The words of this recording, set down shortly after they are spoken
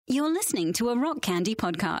You're listening to a Rock Candy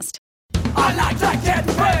podcast. I like that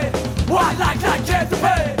candy paint. I like that candy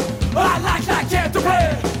paint. I like that candy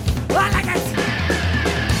paint. I like it.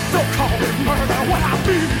 Don't call me murder when I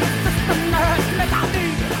mean this is the madness I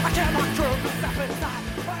need. I cannot curb the stuff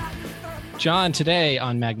inside. John, today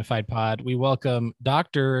on Magnified Pod, we welcome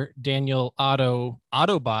Dr. Daniel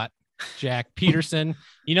Autobot Jack Peterson.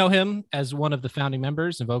 You know him as one of the founding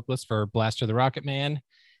members and vocalists for Blaster the Rocket Man.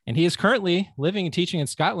 And he is currently living and teaching in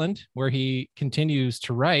Scotland, where he continues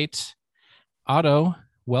to write. Otto,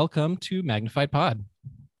 welcome to Magnified Pod.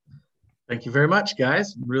 Thank you very much,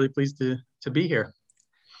 guys. I'm really pleased to be here.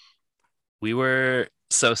 We were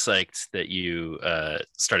so psyched that you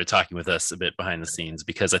started talking with us a bit behind the scenes,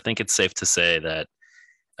 because I think it's safe to say that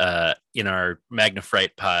in our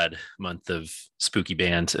Magnified Pod month of spooky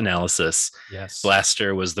band analysis, yes,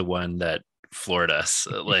 Blaster was the one that floored us.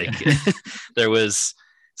 There was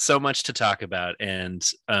so much to talk about, and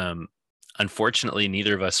unfortunately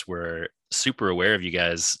neither of us were super aware of you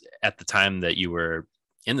guys at the time that you were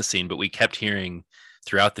in the scene, but we kept hearing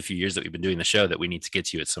throughout the few years that we've been doing the show that we need to get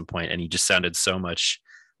to you at some point, and you just sounded so much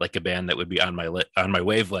like a band that would be on my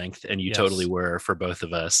wavelength, and you Yes. totally were for both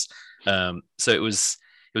of us. So it was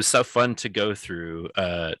so fun to go through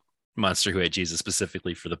Monster Who Ate Jesus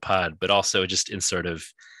specifically for the pod, but also just in sort of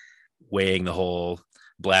weighing the whole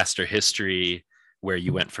Blaster history, where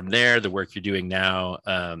you went from there, the work you're doing now.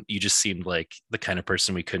 You just seemed like the kind of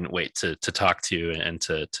person we couldn't wait to talk to and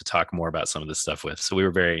to talk more about some of this stuff with. So we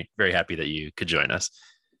were very, very happy that you could join us.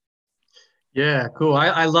 Yeah, cool.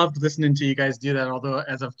 I loved listening to you guys do that. Although,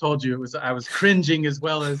 as I've told you, I was cringing as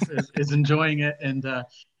well as enjoying it. And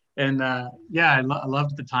yeah, I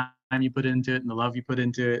loved the time you put into it and the love you put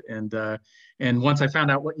into it. And once I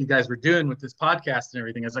found out what you guys were doing with this podcast and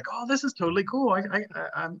everything, I was like, oh, this is totally cool.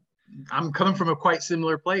 I'm coming from a quite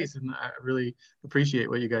similar place, and I really appreciate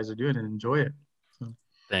what you guys are doing and enjoy it. So.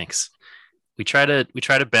 Thanks. We try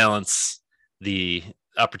to balance the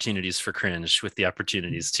opportunities for cringe with the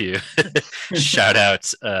opportunities to shout out,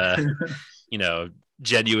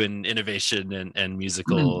 genuine innovation and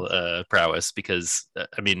musical prowess, because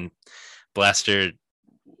Blaster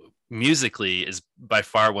musically is by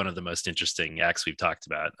far one of the most interesting acts we've talked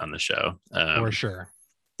about on the show. For sure.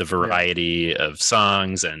 The variety of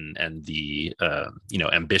songs and the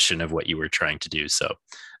ambition of what you were trying to do. So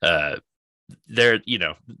there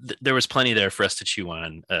was plenty there for us to chew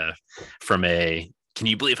on, from a can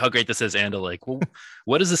you believe how great this is, and well,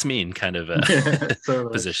 what does this mean kind of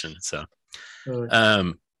Totally. position. So Totally.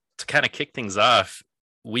 to kind of kick things off,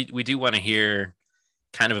 we do want to hear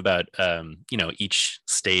kind of about each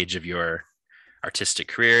stage of your artistic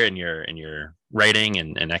career and your writing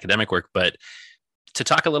and academic work, but to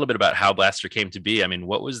talk a little bit about how Blaster came to be. I mean,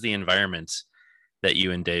 what was the environment that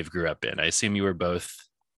you and Dave grew up in? I assume you were both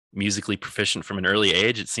musically proficient from an early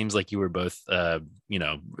age. It seems like you were both,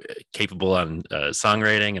 capable on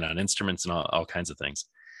songwriting and on instruments and all kinds of things.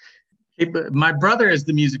 My brother is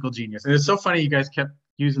the musical genius. And it's so funny you guys kept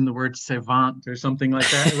using the word savant or something like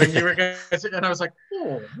that when you were guys, and I was like,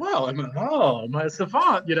 oh, well, my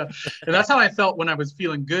savant, And that's how I felt when I was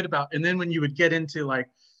feeling good about. And then when you would get into like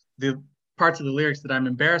the parts of the lyrics that I'm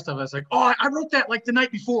embarrassed of, I was like, oh, I wrote that like the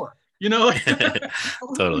night before, I was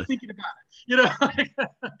Totally really thinking about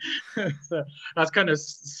it, So I was kind of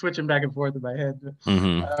switching back and forth in my head.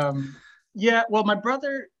 Mm-hmm. Well, my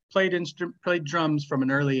brother played drums from an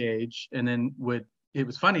early age, and then it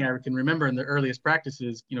was funny, I can remember in the earliest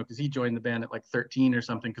practices, because he joined the band at like 13 or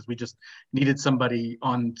something, because we just needed somebody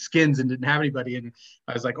on skins and didn't have anybody. And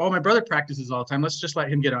I was like, oh, my brother practices all the time. Let's just let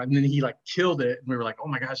him get on. And then he like killed it. And we were like, oh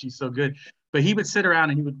my gosh, he's so good. But he would sit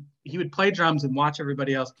around and he would play drums and watch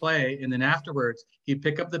everybody else play. And then afterwards, he'd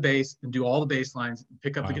pick up the bass and do all the bass lines,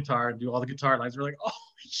 pick up the guitar and do all the guitar lines. We're like, oh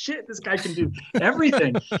shit, this guy can do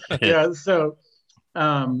everything.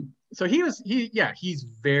 So he's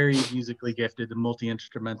very musically gifted, a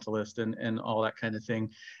multi-instrumentalist and all that kind of thing.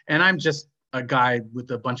 And I'm just a guy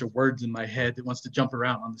with a bunch of words in my head that wants to jump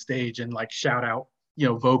around on the stage and like shout out,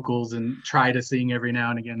 vocals and try to sing every now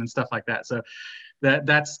and again and stuff like that. So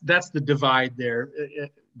that's the divide there,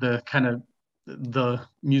 the kind of the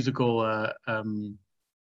musical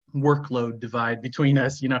workload divide between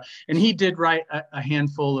us, And he did write a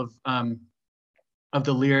handful of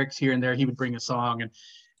the lyrics here and there. He would bring a song, and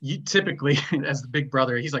you typically, as the big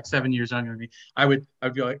brother, he's like 7 years younger than me. I'd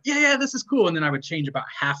be like, yeah, this is cool, and then I would change about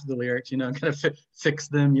half of the lyrics, and kind of fix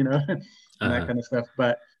them, and that kind of stuff.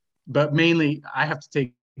 But mainly, I have to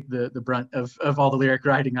take the brunt of all the lyric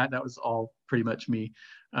writing. That was all pretty much me.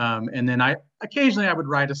 And then I occasionally would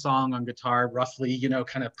write a song on guitar roughly,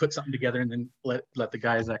 kind of put something together and then let the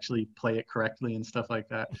guys actually play it correctly and stuff like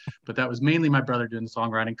that. But that was mainly my brother doing the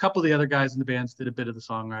songwriting. A couple of the other guys in the bands did a bit of the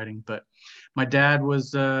songwriting, but my dad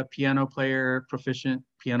was a piano player, proficient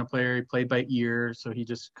piano player. He played by ear, so he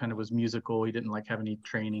just kind of was musical. He didn't like have any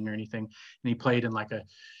training or anything. And he played in like a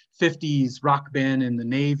 50s rock band in the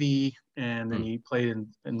Navy, and then he played in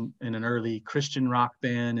an early Christian rock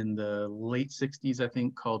band in the late 60s, I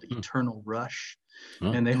think, called Eternal Rush.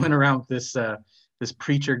 And they went around with this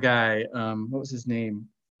preacher guy, what was his name?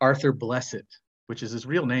 Arthur Blessed, which is his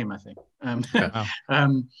real name, I think. And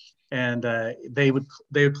they would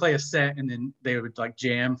play a set, and then they would like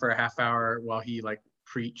jam for a half hour while he like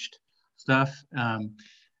preached stuff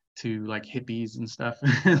to like hippies and stuff.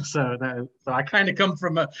 so I kind of come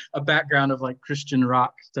from a background of like Christian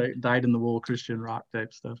rock, dyed in the wool Christian rock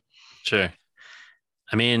type stuff. Sure.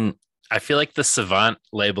 I mean, I feel like the Savant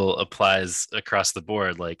label applies across the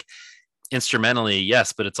board, like instrumentally,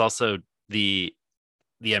 yes, but it's also the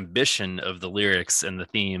ambition of the lyrics and the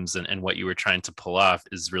themes and what you were trying to pull off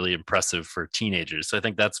is really impressive for teenagers. So I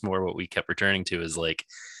think that's more what we kept returning to, is like,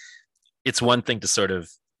 it's one thing to sort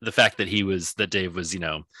of the fact that Dave was,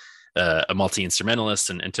 a multi-instrumentalist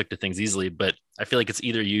and took to things easily, but I feel like it's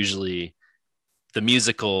either usually the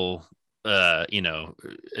musical,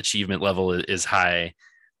 achievement level is high,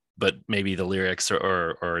 but maybe the lyrics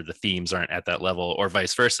or the themes aren't at that level, or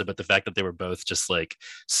vice versa. But the fact that they were both just like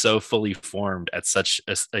so fully formed at such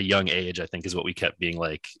a young age, I think is what we kept being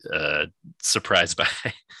like surprised by.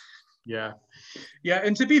 Yeah.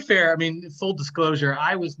 And to be fair, I mean, full disclosure,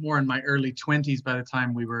 I was more in my early 20s by the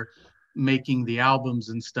time we were making the albums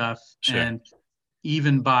and stuff. Sure. And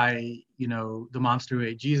even by, The Monster Who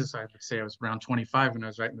Ate Jesus, I would say I was around 25 when I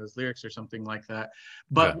was writing those lyrics or something like that.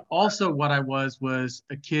 But also what I was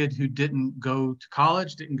a kid who didn't go to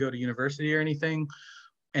college, didn't go to university or anything,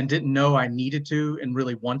 and didn't know I needed to and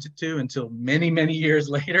really wanted to until many, many years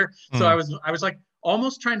later. So I was like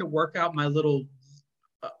almost trying to work out my little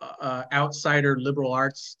outsider liberal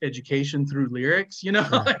arts education through lyrics,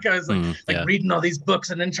 like I was like reading all these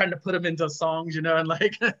books and then trying to put them into songs, and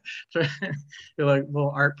like like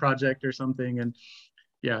little art project or something. And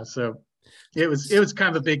so it was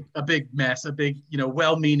kind of a big mess, a big,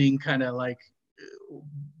 well-meaning kind of like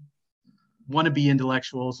wannabe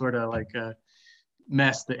intellectual sort of like a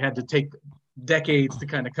mess that had to take decades to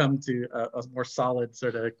kind of come to a more solid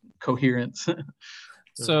sort of coherence.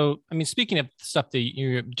 So, I mean, speaking of stuff that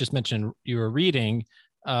you just mentioned you were reading,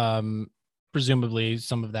 presumably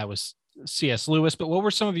some of that was C.S. Lewis, but what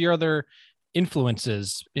were some of your other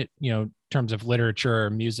influences, in terms of literature or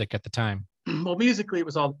music at the time? Well, musically, it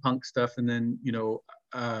was all the punk stuff. And then,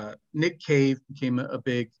 Nick Cave became a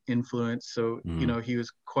big influence. So, he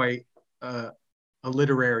was quite a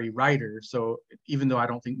literary writer. So even though I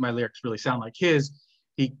don't think my lyrics really sound like his,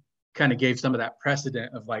 he kind of gave some of that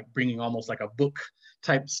precedent of like bringing almost like a book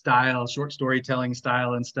type style, short storytelling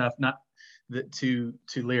style and stuff, not to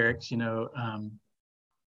lyrics,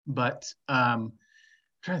 but I'm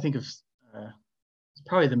trying to think of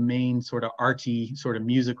probably the main sort of arty sort of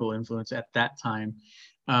musical influence at that time,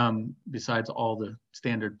 besides all the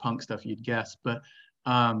standard punk stuff you'd guess. But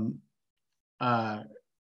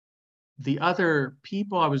the other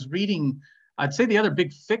people I was reading, I'd say the other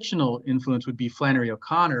big fictional influence would be Flannery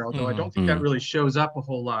O'Connor, although I don't think that really shows up a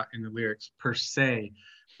whole lot in the lyrics per se.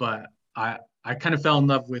 But I kind of fell in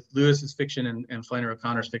love with Lewis's fiction and Flannery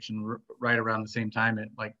O'Connor's fiction right around the same time at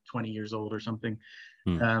like 20 years old or something.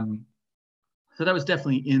 So that was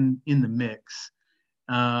definitely in the mix.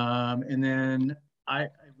 And then I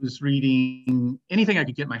was reading anything I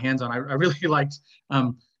could get my hands on. I really liked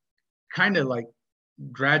kind of like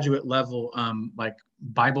graduate level like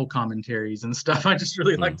Bible commentaries and stuff. I just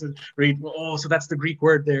really like to read, so that's the Greek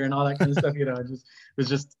word there and all that kind of stuff,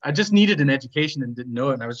 I just needed an education and didn't know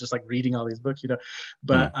it, and I was just like reading all these books,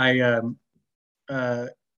 but I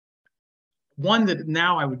one that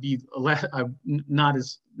now I would be not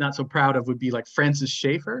so proud of would be like Francis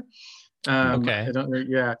Schaeffer.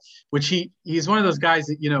 Which he's one of those guys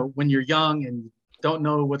that when you're young and don't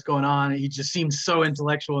know what's going on, he just seems so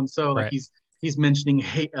intellectual and so like he's mentioning,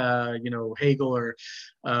 Hegel or,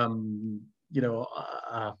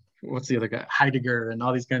 what's the other guy, Heidegger, and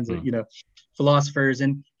all these kinds of, philosophers.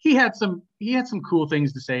 And he had some cool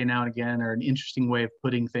things to say now and again, or an interesting way of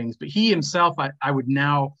putting things. But he himself, I would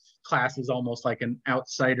now class as almost like an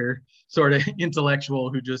outsider sort of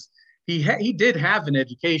intellectual who just he did have an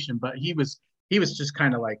education, but he was just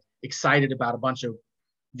kind of like excited about a bunch of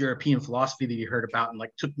European philosophy that he heard about and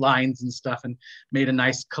like took lines and stuff and made a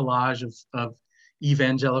nice collage of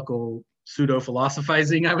evangelical pseudo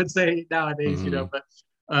philosophizing, I would say nowadays,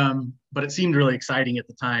 but it seemed really exciting at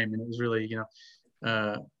the time, and it was really,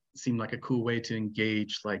 seemed like a cool way to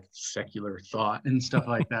engage like secular thought and stuff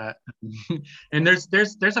like that. And there's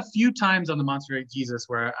a few times on the Monster Ate Jesus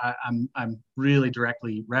where I'm really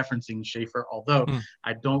directly referencing Schaeffer, although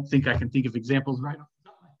I don't think I can think of examples right off the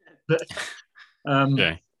top of my head. But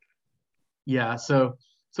Okay. yeah, so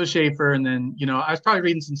Schaeffer, and then I was probably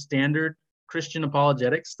reading some standard Christian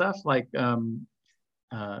apologetic stuff like Norm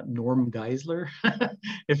Geisler,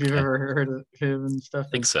 if you've ever heard of him and stuff. I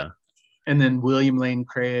think so. And then William Lane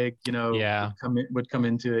Craig, Yeah. would come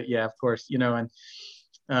into it. Yeah, of course, and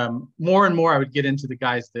more and more I would get into the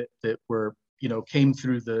guys that were, came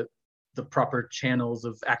through the proper channels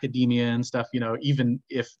of academia and stuff, even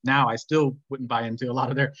if now I still wouldn't buy into a lot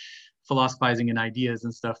of their philosophizing and ideas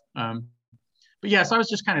and stuff. But yeah, so I was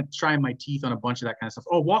just kind of trying my teeth on a bunch of that kind of stuff.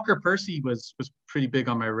 Oh, Walker Percy was pretty big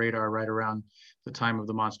on my radar right around the time of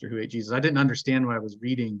The Monster Who Ate Jesus. I didn't understand what I was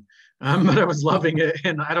reading, but I was loving it.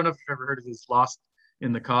 And I don't know if you've ever heard of his Lost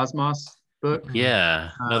in the Cosmos book. Yeah,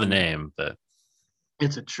 know the name, but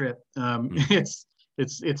it's a trip.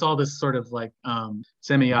 It's all this sort of like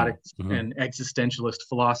semiotic and existentialist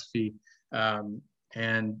philosophy,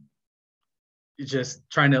 and just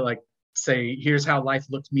trying to like say, here's how life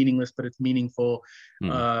looks meaningless, but it's meaningful,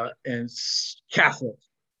 and Catholic,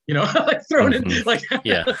 like thrown in like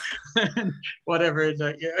and whatever.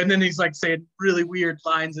 And then he's like saying really weird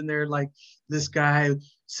lines in there, like this guy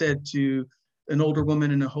said to an older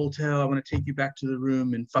woman in a hotel, I want to take you back to the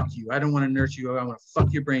room and fuck you. I don't want to nurse you. I want to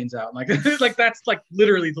fuck your brains out. Like, like that's like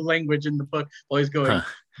literally the language in the book while he's going,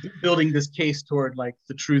 building this case toward like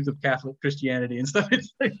the truth of Catholic Christianity and stuff.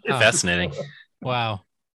 It's like, fascinating. Wow.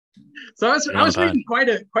 So I was reading quite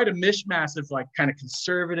a mishmash of like kind of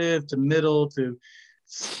conservative to middle to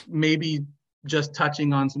maybe just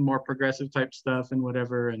touching on some more progressive type stuff and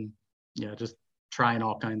whatever. And yeah, just trying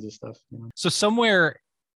all kinds of stuff. So somewhere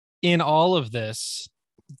in all of this,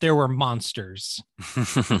 there were monsters.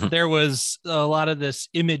 There was a lot of this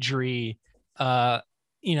imagery,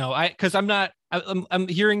 because I'm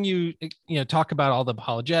hearing you, talk about all the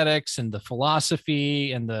apologetics and the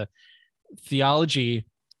philosophy and the theology.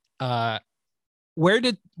 Where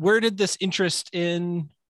did this interest in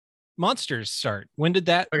monsters start? When did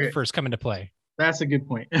that first come into play? That's a good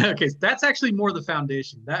point. Okay, so that's actually more the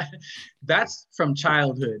foundation. That's from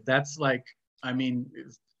childhood. That's like, I mean,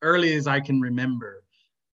 as early as I can remember,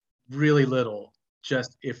 really little.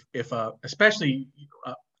 Just if especially,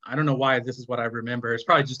 I don't know why this is what I remember. It's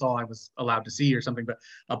probably just all I was allowed to see or something. But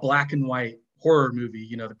a black and white horror movie,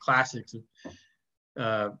 the classics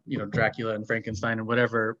of Dracula and Frankenstein and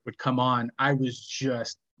whatever would come on, I was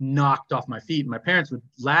just knocked off my feet. My parents would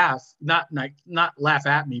laugh, not laugh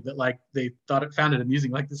at me, but like they found it amusing.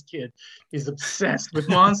 Like, this kid is obsessed with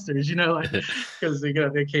monsters, because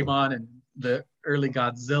they came on, and the early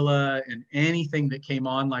Godzilla and anything that came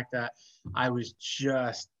on like that, I was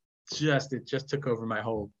it just took over my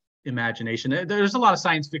whole imagination. There's a lot of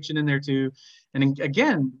science fiction in there too, and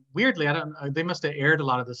again, weirdly, they must have aired a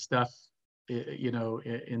lot of this stuff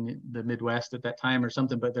in the Midwest at that time or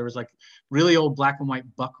something, but there was like really old black and white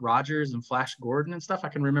Buck Rogers and Flash Gordon and stuff. I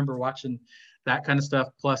can remember watching that kind of stuff,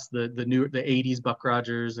 plus the 80s Buck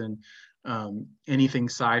Rogers and anything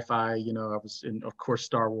sci-fi. I was in, of course,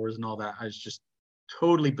 Star Wars and all that. I was just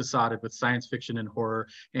totally besotted with science fiction and horror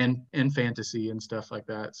and fantasy and stuff like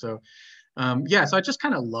that. So so I just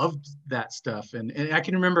kind of loved that stuff, and I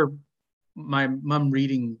can remember my mom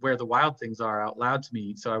reading Where the Wild Things Are out loud to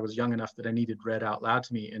me. So I was young enough that I needed read out loud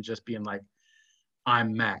to me, and just being like,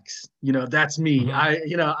 I'm Max, that's me. I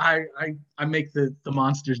make the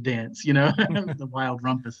monsters dance, the wild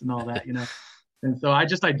rumpus and all that, And so I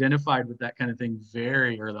just identified with that kind of thing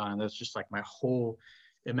very early on. That's just like my whole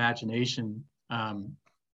imagination.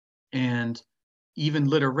 And even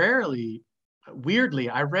literarily, weirdly,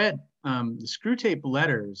 I read the Screwtape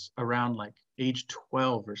Letters around like age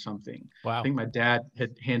 12 or something. Wow. I think my dad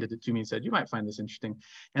had handed it to me and said, you might find this interesting.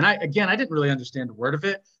 And I didn't really understand a word of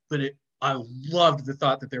it, but I loved the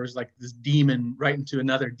thought that there was like this demon writing to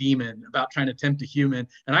another demon about trying to tempt a human.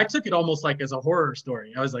 And I took it almost like as a horror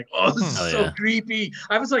story. I was like, oh, this is so creepy.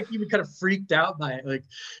 I was like even kind of freaked out by it. Like,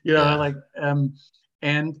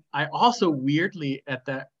 and I also weirdly at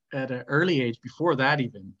an early age, before that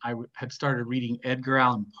even, I had started reading Edgar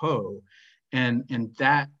Allan Poe, and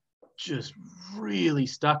that just really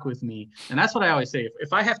stuck with me. And that's what I always say.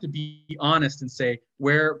 If I have to be honest and say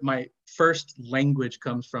where my first language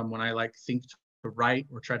comes from when I like think to write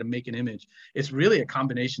or try to make an image. It's really a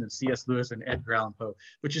combination of C.S. Lewis and Edgar Allan Poe,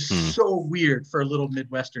 which is so weird for a little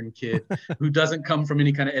Midwestern kid who doesn't come from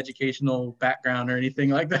any kind of educational background or anything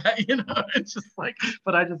like that. You know, it's just like,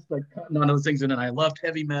 but I just like none of those things. And then I loved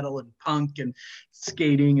heavy metal and punk and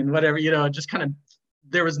skating and whatever, you know, just kind of,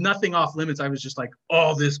 there was nothing off limits. I was just like,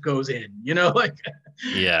 all this goes in, you know, like,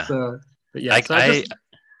 yeah. So, but yeah,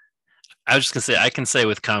 I was just gonna say, I can say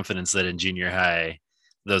with confidence that in junior high,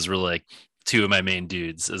 those were like two of my main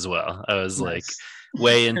dudes as well. I was like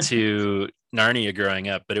way into Narnia growing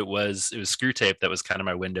up, but it was Screw Tape that was kind of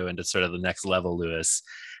my window into sort of the next level Lewis.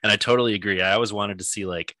 And I totally agree. I always wanted to see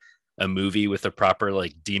like a movie with a proper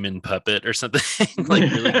like demon puppet or something,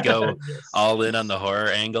 like really go all in on the horror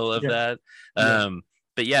angle of that.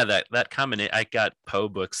 But yeah, that combination, I got Poe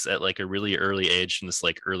books at like a really early age from this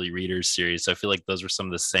like early readers series. So I feel like those were some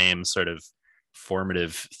of the same sort of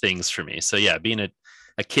formative things for me. So yeah, being a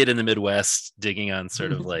kid in the Midwest digging on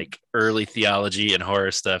sort of like early theology and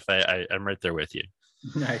horror stuff, I'm right there with you.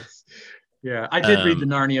 Nice. Yeah, I did read the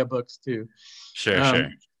Narnia books too. Sure.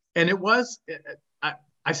 And it was,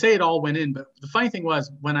 I say it all went in, but the funny thing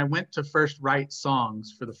was when I went to first write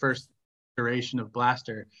songs for the first iteration of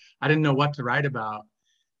Blaster, I didn't know what to write about.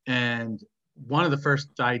 And one of the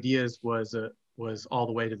first ideas was All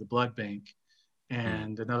the Way to the Blood Bank,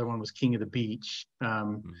 and another one was King of the Beach,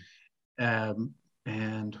 and I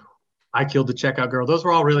Killed the Checkout Girl. Those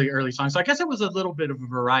were all really early songs. So I guess it was a little bit of a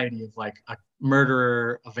variety of like a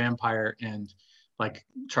murderer, a vampire, and like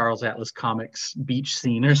Charles Atlas Comics beach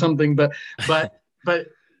scene or something. But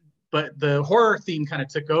the horror theme kind of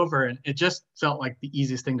took over, and it just felt like the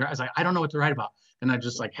easiest thing. I was like, I don't know what to write about. And I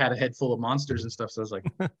just like had a head full of monsters and stuff. So I was like,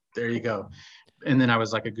 there you go. And then I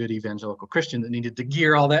was like a good evangelical Christian that needed to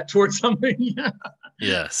gear all that towards something.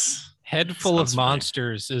 Yes. Head full of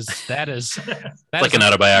monsters is like an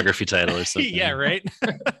autobiography title or something. Yeah, right.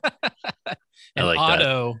 I like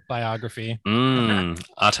autobiography.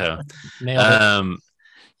 Otto. Nailed it.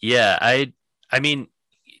 Yeah, I mean,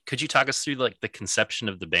 could you talk us through like the conception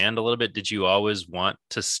of the band a little bit? Did you always want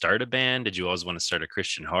to start a band? Did you always want to start a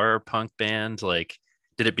Christian horror punk band? Like,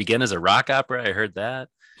 did it begin as a rock opera? I heard that.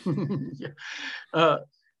 That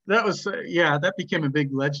was that became a big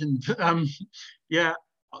legend.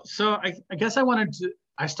 So I guess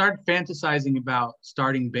I started fantasizing about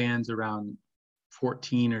starting bands around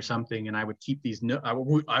 14 or something, and I would keep these I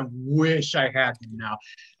wish I had them now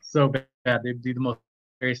so bad. They'd be the most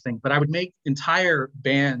various thing, but I would make entire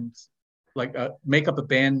bands, like make up a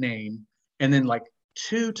band name, and then like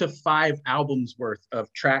 2 to 5 albums worth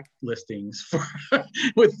of track listings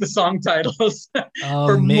with the song titles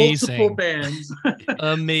for multiple bands.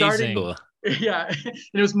 Amazing. Cool. Yeah, and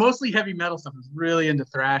it was mostly heavy metal stuff. I was really into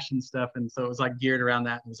thrash and stuff, and so it was like geared around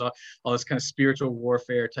that. It was all this kind of spiritual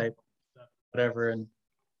warfare type stuff, whatever. And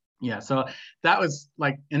yeah, so that was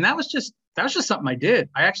like, and that was just something I did.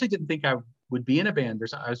 I actually didn't think I would be in a band, or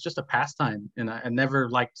I was just a pastime, and I never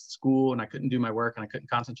liked school, and I couldn't do my work, and I couldn't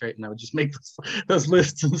concentrate, and I would just make those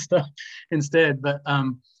lists and stuff instead. But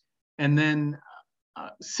and then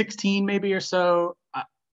 16 maybe or so,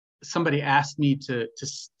 somebody asked me to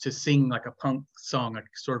sing like a punk song, like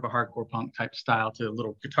sort of a hardcore punk type style, to a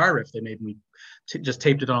little guitar riff they made me. Just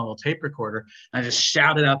taped it on a little tape recorder, and I just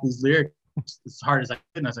shouted out these lyrics as hard as I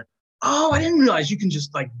could, and I was like, oh, I didn't realize you can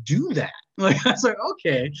just like do that. Like, I was like,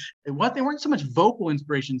 okay. And what they weren't so much vocal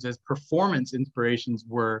inspirations as performance inspirations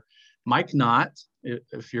were Mike Knott,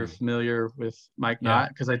 if you're familiar with Mike Knott,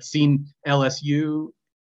 because I'd seen LSU,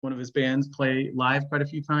 one of his bands, play live quite a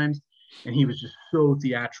few times, and he was just so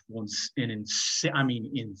theatrical and insane. I mean,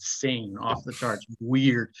 insane, off the charts,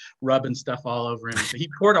 weird, rubbing stuff all over him. So he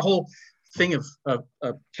poured a whole thing of a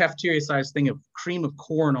cafeteria-sized thing of cream of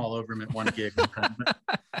corn all over him at one gig.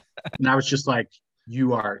 And I was just like,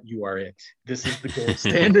 you are it. This is the gold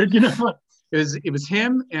standard, you know. It was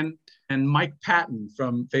him and Mike Patton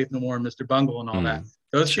from Faith No More and Mr. Bungle and all that.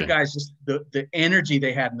 Those two guys, just the energy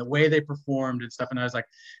they had and the way they performed and stuff. And I was like,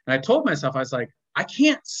 and I told myself, I was like, I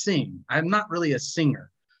can't sing. I'm not really a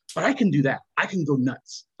singer, but I can do that. I can go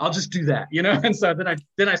nuts. I'll just do that, you know. And so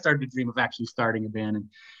then I started to dream of actually starting a band,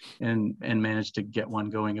 and managed to get one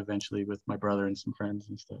going eventually with my brother and some friends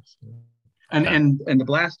and stuff. So. And the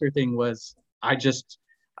Blaster thing was,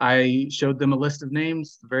 I showed them a list of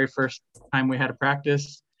names the very first time we had a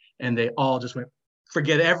practice, and they all just went,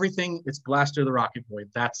 forget everything. It's Blaster the Rocket Boy.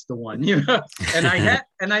 That's the one, you know. And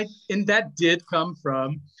that did come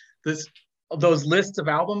from those lists of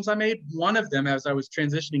albums I made. One of them, as I was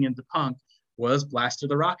transitioning into punk, was Blaster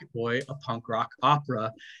the Rocket Boy, a punk rock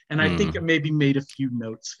opera. And I think it maybe made a few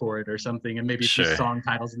notes for it or something, and maybe a few song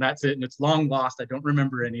titles, and that's it. And it's long lost. I don't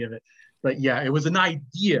remember any of it. But yeah, it was an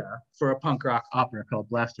idea for a punk rock opera called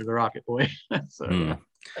Blaster the Rocket Boy. So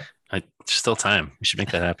still time. We should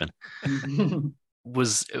make that happen.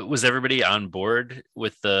 Was everybody on board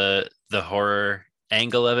with the horror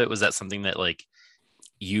angle of it? Was that something that like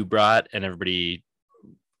you brought and everybody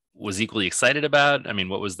was equally excited about? I mean,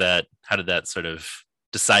 what was that? How did that sort of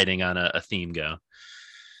deciding on a theme go?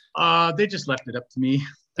 They just left it up to me.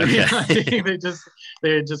 Okay. I think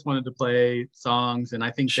they just wanted to play songs, and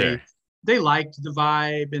I think they liked the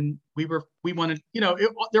vibe, and we wanted,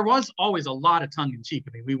 there was always a lot of tongue in cheek.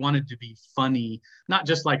 I mean, we wanted to be funny, not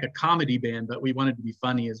just like a comedy band, but we wanted to be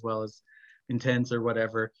funny as well as intense or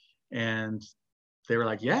whatever. And they were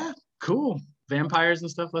like, yeah, cool, vampires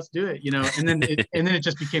and stuff, let's do it, and then it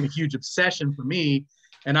just became a huge obsession for me.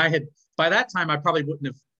 And by that time I probably wouldn't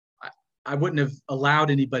have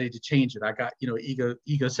allowed anybody to change it. I got,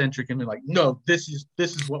 egocentric and like, no, this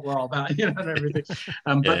is what we're all about, and everything.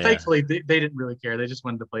 But thankfully they didn't really care. They just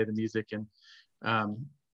wanted to play the music. And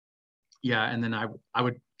and then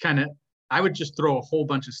I would just throw a whole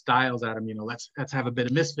bunch of styles at them, let's have a bit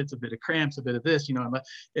of Misfits, a bit of Cramps, a bit of this,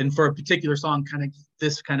 and for a particular song, kind of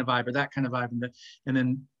this kind of vibe or that kind of vibe. And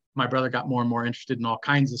then my brother got more and more interested in all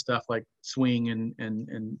kinds of stuff like swing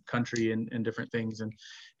and country and different things. And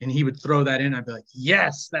he would throw that in. I'd be like,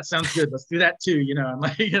 yes, that sounds good. Let's do that too.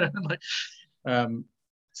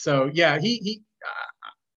 So yeah, it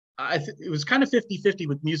was kind of 50-50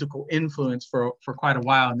 with musical influence for quite a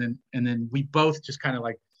while. And then we both just kind of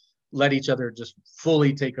like let each other just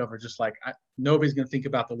fully take over. Just like, nobody's going to think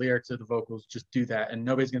about the lyrics or the vocals, just do that. And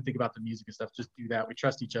nobody's going to think about the music and stuff, just do that. We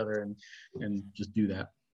trust each other and just do that.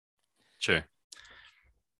 Sure.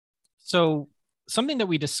 So something that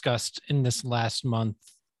we discussed in this last month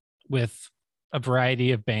with a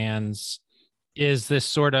variety of bands is this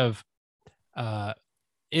sort of,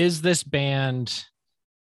 is this band,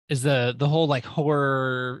 is the whole like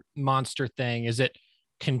horror monster thing, is it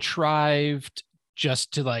contrived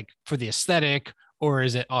just to like for the aesthetic, or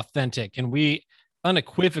is it authentic? And we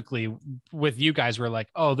unequivocally with you guys were like,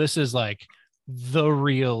 oh, this is like the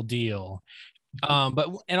real deal.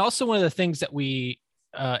 And also one of the things that we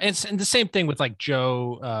and the same thing with like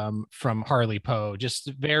Joe from Harley Poe, just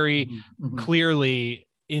very clearly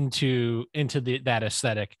into that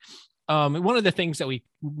aesthetic. One of the things that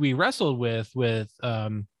we wrestled with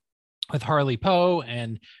Harley Poe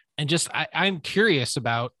and just I'm curious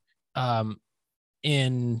about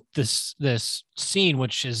in this scene,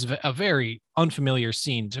 which is a very unfamiliar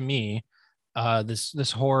scene to me,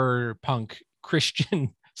 this horror punk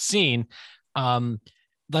Christian scene.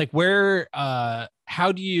 Like where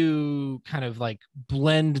how do you kind of like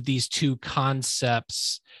blend these two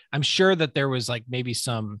concepts? I'm sure that there was like maybe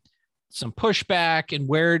some pushback, and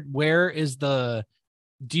where is do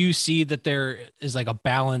you see that there is like a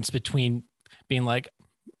balance between being like,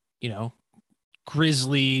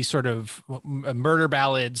 grisly sort of murder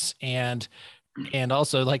ballads and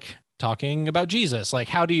also like talking about Jesus? Like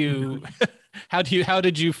how do you how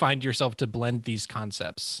did you find yourself to blend these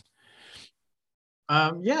concepts?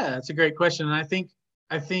 Yeah, it's a great question. And I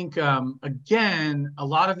think again, a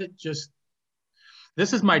lot of it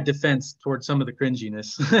this is my defense towards some of the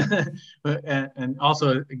cringiness, and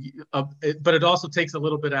also, but it also takes a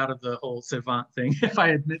little bit out of the whole savant thing, if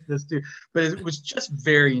I admit this too. But it was just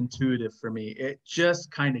very intuitive for me. It just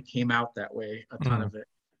kind of came out that way. A ton of it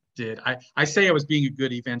did. I say I was being a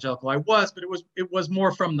good evangelical. I was, but it was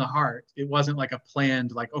more from the heart. It wasn't like a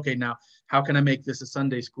planned, like, okay, now how can I make this a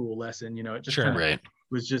Sunday school lesson? It just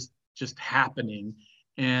was just happening.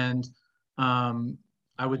 And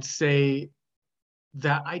I would say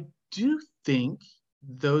that I do think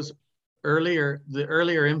the earlier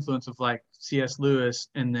influence of like C.S. Lewis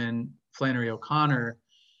and then Flannery O'Connor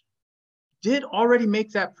did already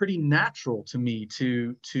make that pretty natural to me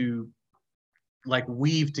to like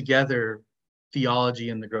weave together theology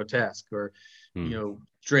and the grotesque, or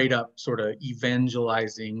straight up sort of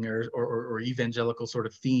evangelizing or evangelical sort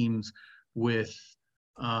of themes with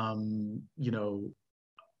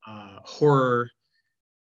horror,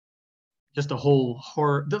 just a whole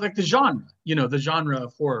horror, like the genre, the genre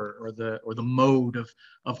of horror, or the mode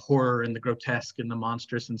of horror and the grotesque and the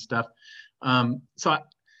monstrous and stuff. So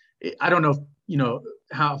I don't know if,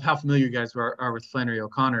 how familiar you guys are with Flannery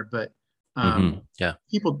O'Connor, but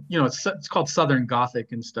people, it's called Southern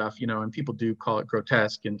Gothic and stuff, and people do call it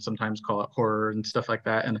grotesque and sometimes call it horror and stuff like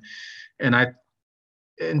that.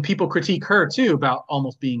 And people critique her too about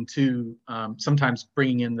almost being too, sometimes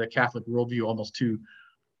bringing in the Catholic worldview almost too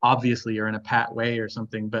obviously or in a pat way or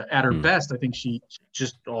something. But at her best, I think she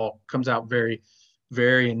just all comes out very,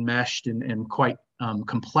 very enmeshed and quite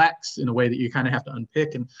complex in a way that you kind of have to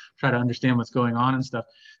unpick and try to understand what's going on and stuff.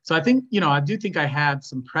 So I think, I do think I had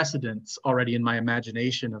some precedents already in my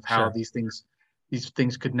imagination of how these things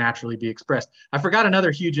could naturally be expressed. I forgot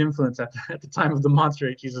another huge influence at the time of the Monster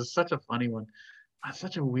Ate Jesus. Such a funny one.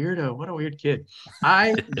 Such a weirdo. What a weird kid.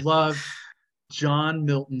 I love John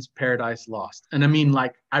Milton's Paradise Lost. And I mean,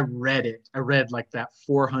 like, I read it. I read like that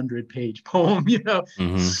 400-page poem,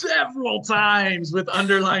 several times with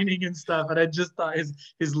underlining and stuff. And I just thought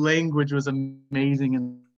his language was amazing.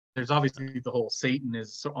 And there's obviously the whole Satan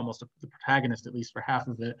is almost the protagonist, at least for half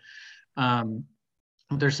of it.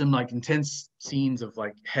 There's some like intense scenes of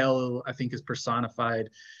like hell, I think, is personified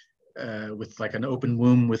with like an open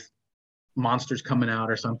womb with monsters coming out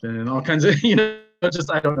or something, and all kinds of,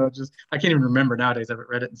 I don't know, I can't even remember nowadays. I haven't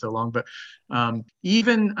read it in so long. But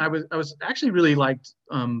even I was actually really liked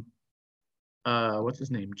what's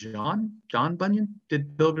his name, John Bunyan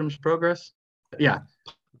did Pilgrim's Progress.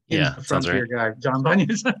 Sounds right. Guy, John Bunyan.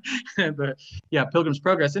 But yeah, Pilgrim's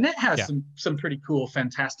Progress, and it has some pretty cool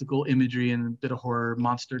fantastical imagery and a bit of horror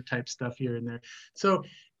monster type stuff here and there. So,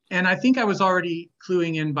 and I think I was already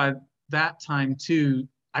cluing in by that time too.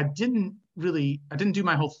 I didn't do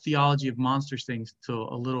my whole theology of monsters things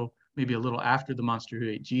till maybe a little after The Monster Who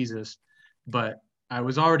Ate Jesus, but I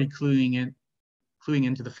was already cluing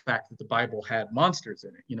into the fact that the Bible had monsters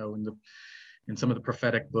in it, in some of the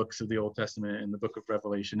prophetic books of the Old Testament and the book of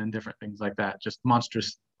Revelation and different things like that, just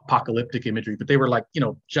monstrous apocalyptic imagery, but they were like,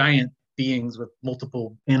 giant beings with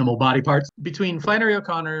multiple animal body parts. Between Flannery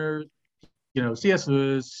O'Connor, C.S.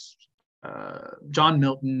 Lewis, John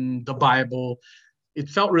Milton, the Bible, it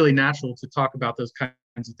felt really natural to talk about those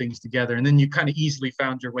kinds of things together. And then you kind of easily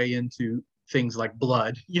found your way into things like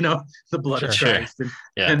blood, the blood of Christ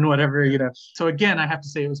and whatever, So again, I have to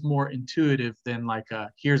say it was more intuitive than like,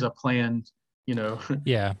 here's a planned,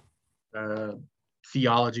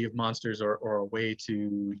 theology of monsters or a way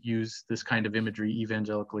to use this kind of imagery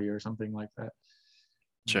evangelically or something like that.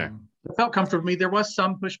 Sure. It felt comfortable to me. There was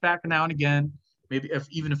some pushback now and again, maybe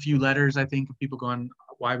even a few letters, I think, of people going,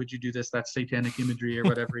 why would you do this? That's satanic imagery or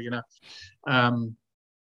whatever,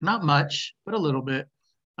 not much, but a little bit.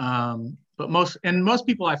 But most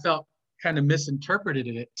people I felt kind of misinterpreted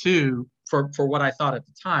it too for what I thought at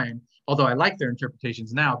the time, although I like their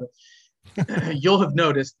interpretations now. But you'll have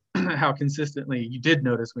noticed how consistently you did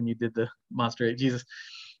notice when you did the Monster Ate Jesus,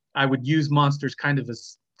 I would use monsters kind of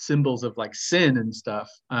as symbols of like sin and stuff.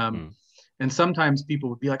 And sometimes people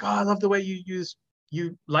would be like, oh, I love the way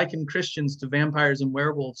you liken Christians to vampires and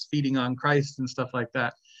werewolves feeding on Christ and stuff like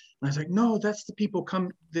that. And I was like, no, that's the people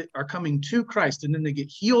that are coming to Christ and then they get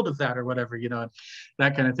healed of that or whatever,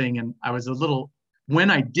 that kind of thing. And I was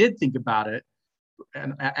when I did think about it,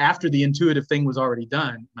 and after the intuitive thing was already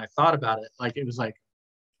done, and I thought about it, like it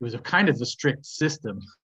was a kind of a strict system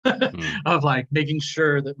of like making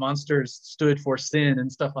sure that monsters stood for sin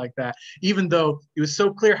and stuff like that, even though it was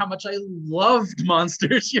so clear how much I loved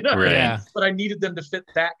monsters, Right. Yeah. But I needed them to fit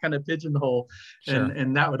that kind of pigeonhole. Sure.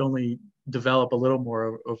 And that would only develop a little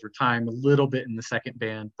more over time, a little bit in the second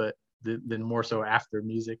band, but then more so after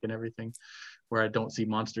music and everything, where I don't see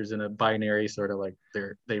monsters in a binary sort of like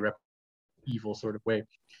they rep evil sort of way.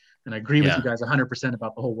 And I agree with you guys 100%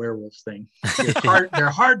 about the whole werewolves thing. They're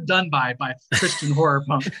hard done by Christian horror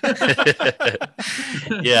punk.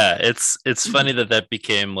 Yeah, it's funny that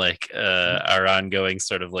became like our ongoing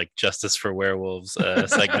sort of like justice for werewolves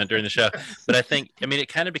segment during the show. But I mean, it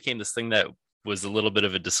kind of became this thing that was a little bit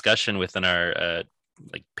of a discussion within our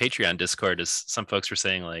like Patreon Discord, as some folks were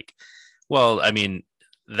saying like, well, I mean,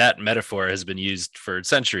 that metaphor has been used for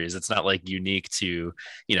centuries. It's not like unique to,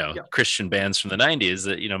 Christian bands from the 90s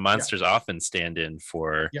that, monsters often stand in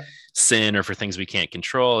for sin or for things we can't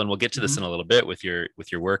control. And we'll get to this in a little bit with your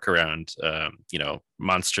work around,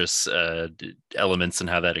 monstrous elements and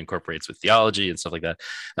how that incorporates with theology and stuff like that.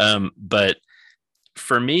 But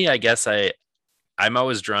for me, I guess I'm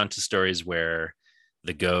always drawn to stories where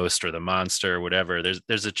the ghost or the monster or whatever,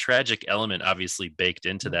 there's a tragic element obviously baked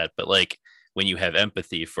into that, but like, when you have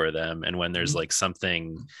empathy for them and when there's like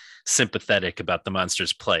something sympathetic about the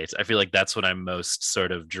monster's plight, I feel like that's what I'm most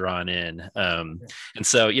sort of drawn in. And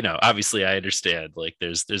so, obviously I understand like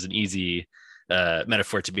there's an easy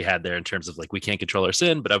metaphor to be had there in terms of like, we can't control our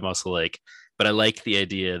sin, but I'm also like, but I like the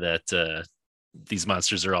idea that these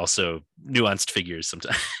monsters are also nuanced figures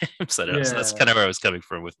sometimes. So that's kind of where I was coming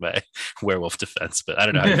from with my werewolf defense, but I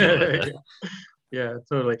don't know how you feel about that. Yeah,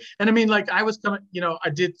 totally. And I mean, like I was coming, I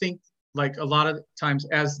did think, like a lot of times,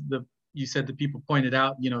 as you said, the people pointed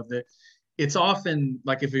out, that it's often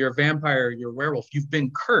like if you're a vampire, you're a werewolf, you've been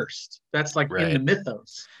cursed. That's like in the Right.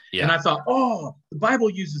 mythos. Yeah. And I thought, oh, the Bible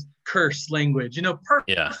uses curse language, perfect,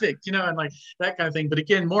 Yeah. and like that kind of thing. But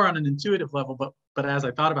again, more on an intuitive level. But as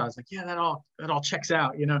I thought about it, I was like, yeah, that all checks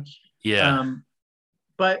out, Yeah.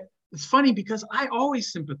 But it's funny because I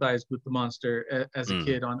always sympathized with the monster as a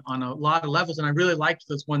kid on a lot of levels, and I really liked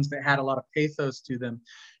those ones that had a lot of pathos to them,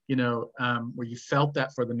 where you felt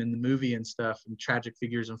that for them in the movie and stuff, and tragic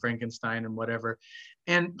figures and Frankenstein and whatever.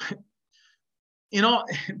 And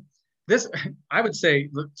this, I would say,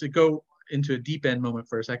 to go into a deep end moment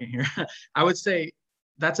for a second here, I would say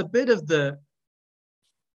that's a bit of the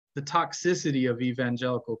toxicity of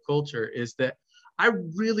evangelical culture, is that I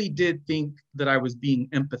really did think that I was being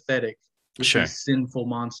empathetic with Sure. these sinful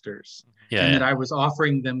monsters, Yeah. and Yeah. that I was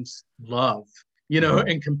offering them love,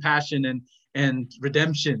 and compassion and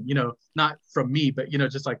redemption, not from me, but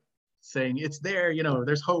just like saying it's there,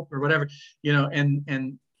 there's hope or whatever,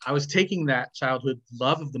 and I was taking that childhood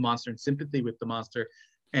love of the monster and sympathy with the monster,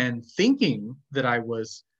 and thinking that I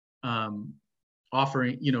was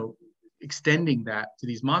offering, extending that to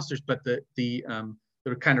these monsters, but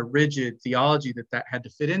the kind of rigid theology that had to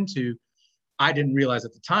fit into, I didn't realize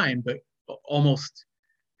at the time, but almost,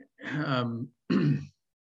 I'm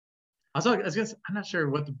not sure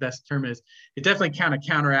what the best term is. It definitely kind of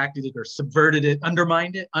counteracted it or subverted it,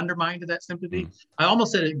 undermined that sympathy. I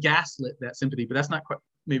almost said it gaslit that sympathy, but that's not quite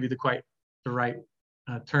the right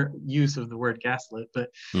term use of the word gaslit. But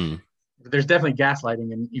there's definitely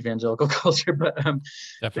gaslighting in evangelical culture. But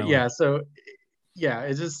yeah, so yeah,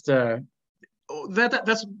 it's just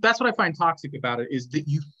that's what I find toxic about it, is that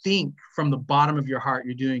you think from the bottom of your heart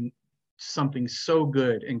you're doing something so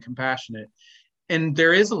good and compassionate, and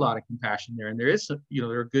there is a lot of compassion there, and there is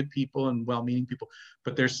there are good people and well-meaning people,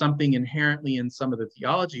 but there's something inherently in some of the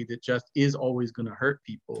theology that just is always going to hurt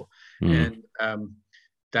people, and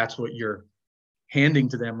that's what you're handing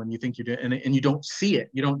to them when you think you're doing, and you don't see it,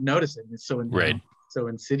 you don't notice it, and it's so so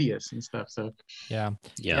insidious and stuff. So yeah.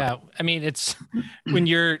 I mean, it's when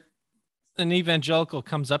an evangelical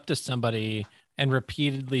comes up to somebody and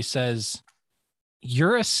repeatedly says,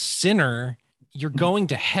 "You're a sinner, you're going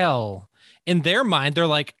to hell." In their mind, they're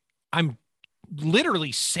like, "I'm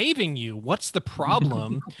literally saving you. What's the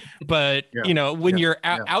problem?" But when you're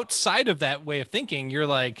outside of that way of thinking, you're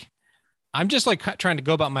like, "I'm just like trying to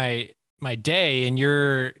go about my day, and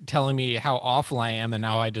you're telling me how awful I am and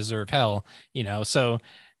how I deserve hell." So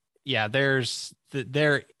yeah,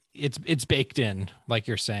 it's baked in, like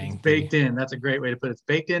you're saying. It's baked in. That's a great way to put it. It's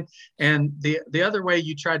baked in. And the other way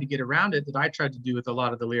you tried to get around it, that I tried to do with a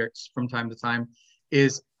lot of the lyrics from time to time,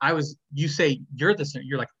 is you say you're the sinner.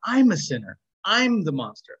 You're like, I'm a sinner. I'm the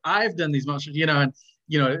monster. I've done these monsters, and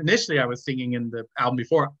initially I was singing in the album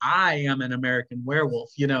before, I am an American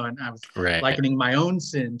werewolf, and I was likening my own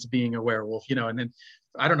sin to being a werewolf, and then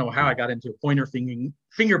I don't know how I got into a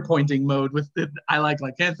finger pointing mode with I like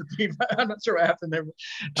lycanthropy, but I'm not sure what happened there.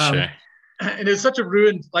 Sure. And it was such a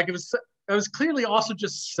ruined, like I was clearly also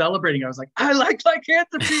just celebrating. I was like, I like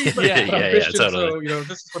lycanthropy, but I'm Christian, totally. so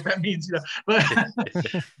this is what that means,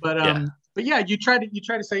 But yeah, you try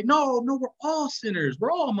to say, no, we're all sinners,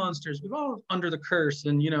 we're all monsters, we're all under the curse,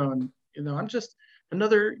 and I'm just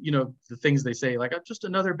another, the things they say, like, I'm just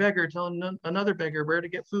another beggar telling another beggar where to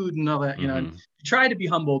get food and all that, and you try to be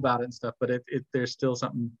humble about it and stuff, but there's still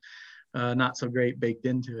something not so great baked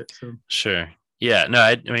into it. So sure. Yeah, no,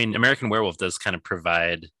 I mean, American Werewolf does kind of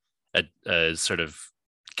provide a sort of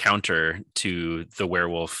counter to the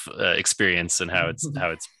werewolf experience and how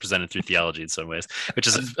it's presented through theology in some ways, which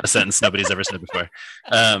is a sentence nobody's ever said before.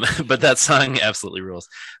 But that song absolutely rules.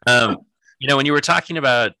 When you were talking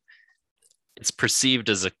about it's perceived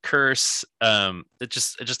as a curse,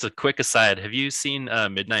 just a quick aside, have you seen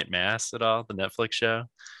Midnight Mass at all, the Netflix show?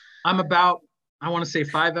 I'm about, I want to say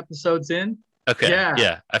 5 episodes in. Okay.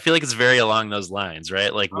 Yeah. I feel like it's very along those lines,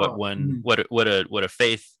 right? Like what a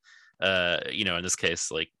faith, in this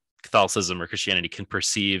case, like Catholicism or Christianity, can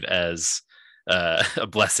perceive as a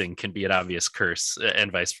blessing can be an obvious curse,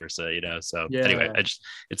 and vice versa. So anyway,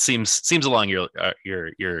 it seems along your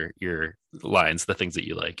lines, the things that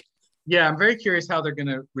you like. Yeah, I'm very curious how they're going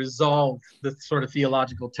to resolve the sort of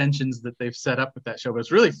theological tensions that they've set up with that show. But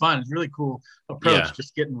it's really fun. It's a really cool approach,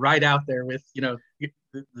 just getting right out there with,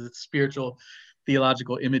 the spiritual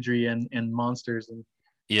theological imagery and monsters and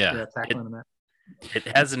tackling that. It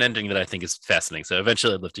has an ending that I think is fascinating. So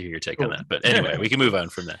eventually I'd love to hear your take on that. But anyway, we can move on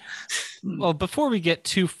from that. Well, before we get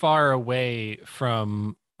too far away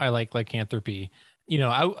from I Like Lycanthropy,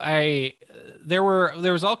 there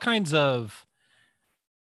was all kinds of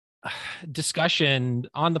discussion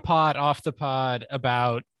on the pod, off the pod,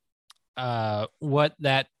 about what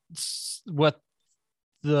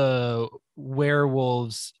the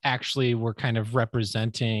werewolves actually were kind of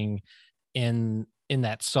representing in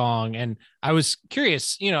that song. And I was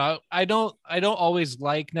curious, I don't always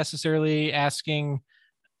like necessarily asking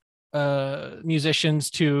musicians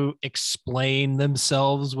to explain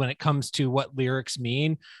themselves when it comes to what lyrics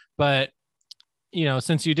mean, but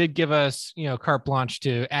since you did give us carte blanche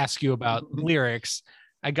to ask you about lyrics,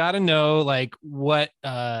 I gotta know like what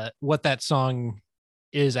that song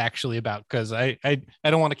is actually about, because I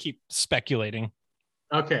don't want to keep speculating.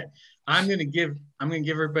 Okay, I'm gonna give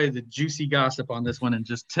everybody the juicy gossip on this one and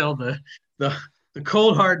just tell the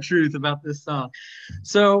cold hard truth about this song.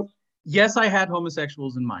 So yes, I had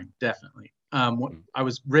homosexuals in mind, definitely. I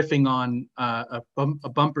was riffing on a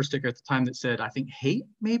bumper sticker at the time that said, I think hate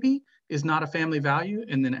maybe is not a family value,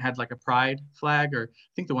 and then it had like a pride flag, or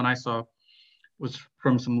I think the one I saw was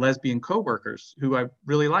from some lesbian coworkers who I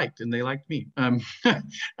really liked, and they liked me. It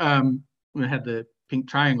had the pink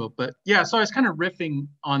triangle, but yeah, so I was kind of riffing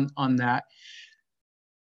on that.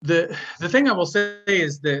 The thing I will say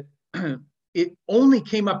is that it only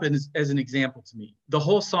came up as an example to me. The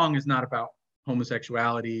whole song is not about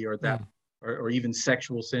homosexuality or that, or even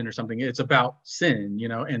sexual sin or something. It's about sin,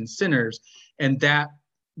 and sinners, and that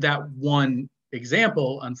one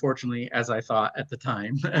example, unfortunately, as I thought at the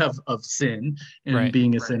time of sin and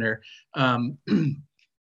being a sinner,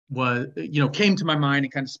 was, came to my mind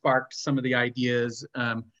and kind of sparked some of the ideas.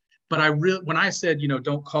 But when I said,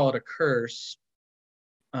 don't call it a curse,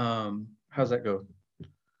 how's that go?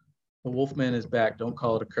 The Wolfman is back. Don't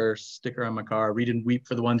call it a curse. Sticker on my car. Read and weep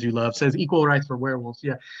for the ones you love. Says equal rights for werewolves.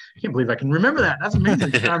 Yeah, I can't believe I can remember that. That's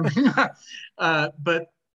amazing. But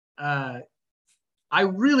I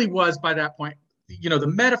really was, by that point, the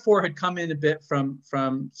metaphor had come in a bit from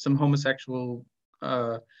some homosexual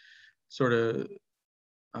sort of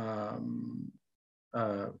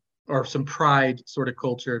or some pride sort of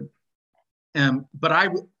culture. But I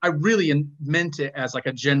really meant it as like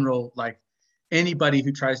a general, like, anybody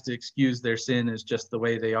who tries to excuse their sin as just the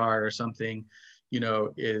way they are or something,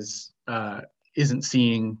 isn't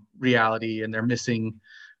seeing reality, and they're missing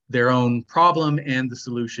their own problem and the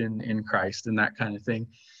solution in Christ and that kind of thing.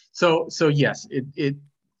 So yes, it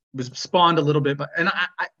was spawned a little bit, but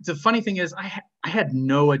the funny thing is I had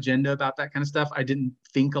no agenda about that kind of stuff. I didn't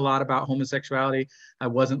think a lot about homosexuality. I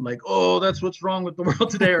wasn't like, oh, that's what's wrong with the world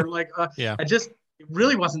today, or like, it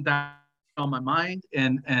really wasn't that on my mind.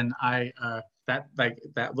 And I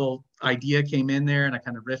that little idea came in there, and I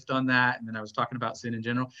kind of riffed on that, and then I was talking about sin in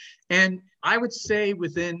general. And I would say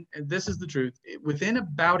this is the truth, within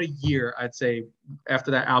about a year, I'd say, after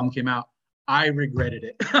that album came out, I regretted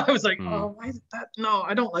it. I was like, oh, why is that? No,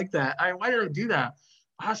 I don't like that. Why did I do that?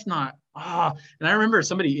 That's not. And I remember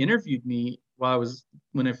somebody interviewed me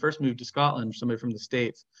when I first moved to Scotland, somebody from the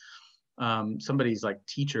States, somebody's like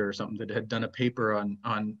teacher or something that had done a paper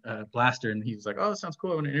on Blaster, and he was like, oh, that sounds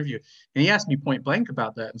cool, I want to interview. And he asked me point blank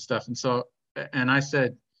about that and stuff. And I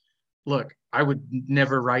said, look, I would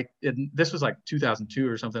never write, this was like 2002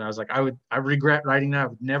 or something. I was like, I regret writing that. I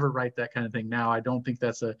would never write that kind of thing now. I don't think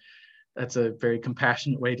that's a very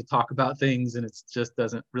compassionate way to talk about things, and it just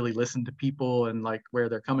doesn't really listen to people and like where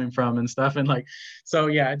they're coming from and stuff. And like, so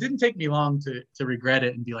yeah, it didn't take me long to regret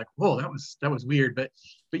it and be like, whoa, that was weird. But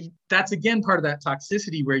that's again part of that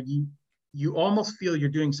toxicity where you almost feel you're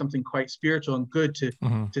doing something quite spiritual and good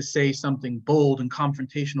to say something bold and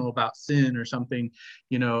confrontational about sin or something,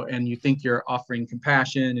 and you think you're offering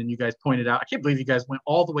compassion. And you guys pointed out, I can't believe you guys went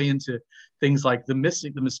all the way into things like the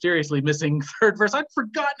mysteriously missing third verse. I'd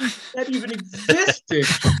forgotten that even existed.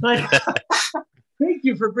 Like, thank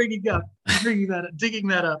you for bringing that up, digging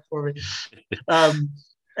that up for me.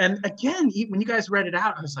 And again, when you guys read it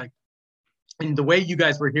out, I was like, and the way you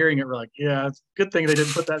guys were hearing it, we're like, yeah, it's a good thing they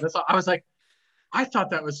didn't put that. I was like, I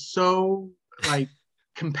thought that was so like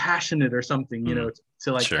compassionate or something, to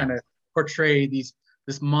like kind of portray this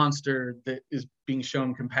monster that is being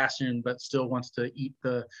shown compassion, but still wants to eat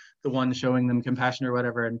the one showing them compassion or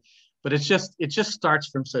whatever. But it just starts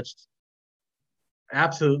from such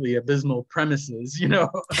absolutely abysmal premises,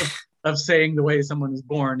 of saying the way someone is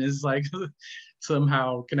born is like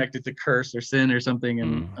somehow connected to curse or sin or something.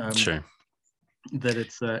 And sure. That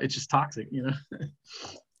it's just toxic,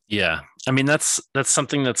 Yeah, I mean that's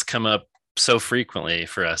something that's come up so frequently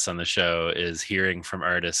for us on the show, is hearing from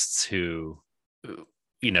artists who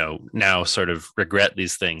now sort of regret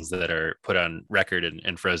these things that are put on record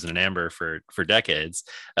and frozen in amber for decades.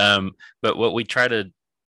 But what we try to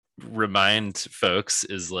remind folks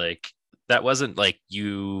is like, that wasn't like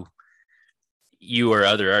you you or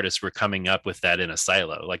other artists were coming up with that in a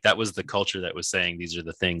silo. Like that was the culture that was saying these are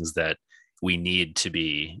the things that we need to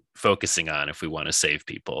be focusing on if we want to save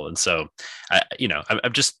people. And so,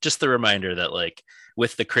 I'm just the reminder that like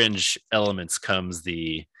with the cringe elements comes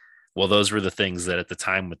well, those were the things that at the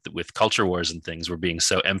time with culture wars and things were being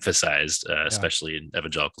so emphasized, especially in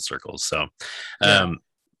evangelical circles. So,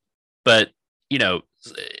 but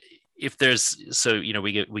if there's,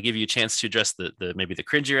 we give you a chance to address the maybe the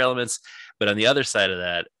cringier elements, but on the other side of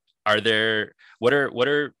that, what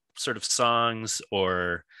are sort of songs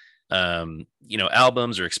or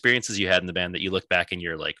albums or experiences you had in the band that you look back and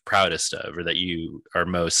you're like proudest of, or that you are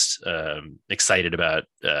most excited about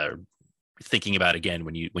thinking about again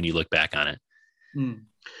when you look back on it?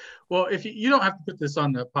 Well, if you don't have to put this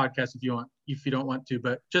on the podcast if you don't want to,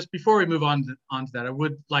 but just before we move on to that, I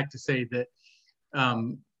would like to say that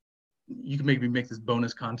you can maybe make this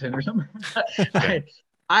bonus content or something.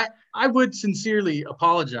 I would sincerely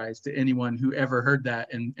apologize to anyone who ever heard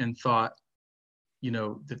that and thought,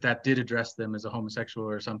 that did address them as a homosexual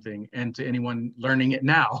or something. And to anyone learning it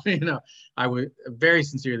now, I would very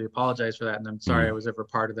sincerely apologize for that. And I'm sorry I was ever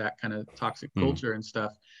part of that kind of toxic culture and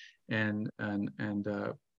stuff and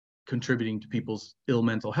contributing to people's ill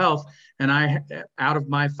mental health. And out of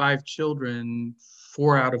my 5 children,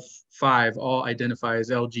 4 out of 5 all identify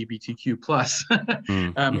as LGBTQ plus,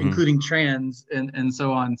 including trans and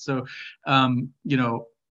so on. So, and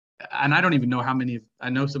I don't even know how many,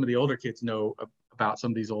 I know some of the older kids know about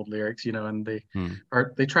some of these old lyrics, and they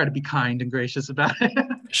try to be kind and gracious about it.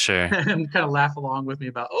 Sure. And kind of laugh along with me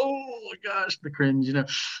about, oh my gosh, the cringe,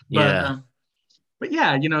 But, but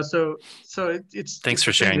yeah, so it's thanks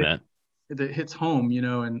for sharing that. That hits home,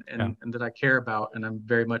 and that I care about, and I'm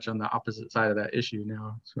very much on the opposite side of that issue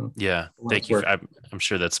now. So yeah, thank you. I'm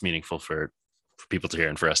sure that's meaningful for people to hear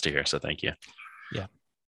and for us to hear. So thank you. Yeah.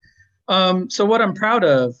 So what I'm proud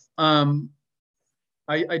of,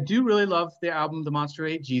 I do really love the album, The Monster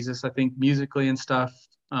Ate Jesus. I think musically and stuff,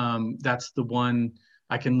 that's the one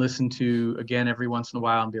I can listen to again every once in a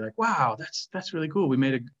while and be like, wow, that's really cool. We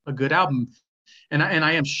made a good album, and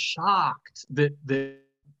I am shocked that the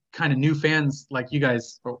kind of new fans like you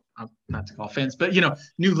guys, not to call fans, but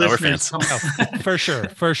new listeners come for sure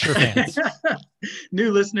fans.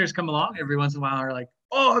 New listeners come along every once in a while and are like,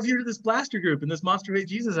 oh, have you heard of this Blaster Group and this Monster Ate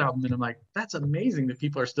Jesus album? And I'm like, that's amazing that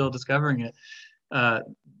people are still discovering it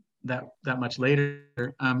that much later.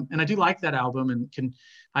 And I do like that album, and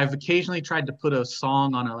I've occasionally tried to put a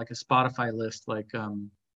song on a Spotify list, like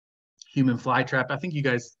Human Flytrap. I think you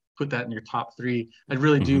guys put that in your top 3. I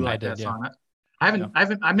really do like that song.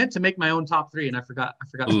 I meant to make my own top 3 and I forgot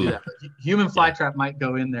to do that. But Human Flytrap might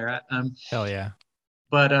go in there. Hell yeah.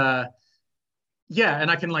 But yeah,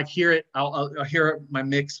 and I can hear it. I'll hear my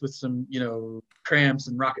mix with some, Cramps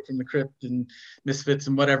and Rocket from the Crypt and Misfits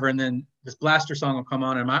and whatever. And then this Blaster song will come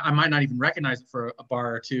on and I might not even recognize it for a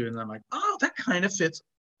bar or two. And I'm like, oh, that kind of fits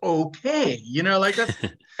okay.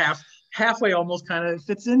 That's halfway almost kind of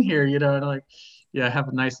fits in here, and have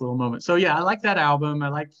a nice little moment. So yeah, I like that album. I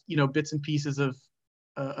like, bits and pieces of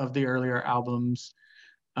the earlier albums.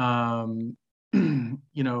 I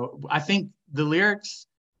think the lyrics,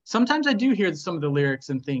 sometimes I do hear some of the lyrics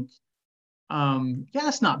and think,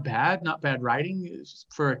 it's not bad writing. It's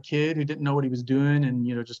just for a kid who didn't know what he was doing and,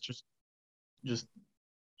 just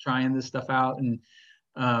trying this stuff out. And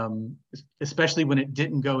especially when it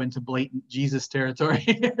didn't go into blatant Jesus territory,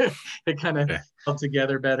 it kind of held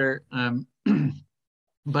together better.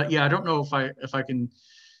 But yeah, I don't know if I can,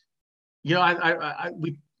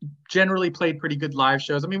 we generally played pretty good live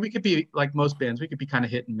shows. I mean, we could be like most bands, we could be kind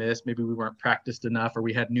of hit and miss. Maybe we weren't practiced enough, or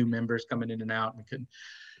we had new members coming in and out and we couldn't,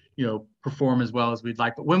 perform as well as we'd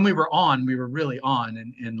like. But when we were on, we were really on,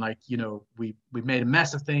 and we made a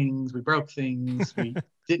mess of things, we broke things, we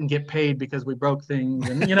didn't get paid because we broke things,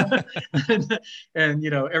 and and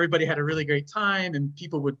everybody had a really great time, and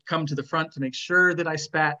people would come to the front to make sure that I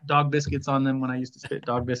spat dog biscuits on them when I used to spit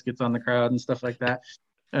dog biscuits on the crowd and stuff like that.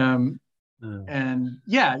 And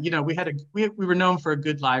yeah, we were known for a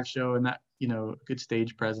good live show and that, good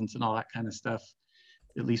stage presence and all that kind of stuff,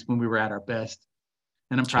 at least when we were at our best.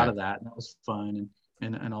 And I'm proud of that. And that was fun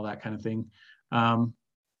and all that kind of thing.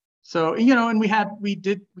 So, and we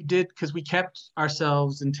did because we kept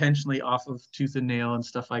ourselves intentionally off of Tooth and Nail and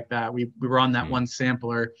stuff like that. We were on that one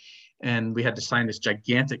sampler, and we had to sign this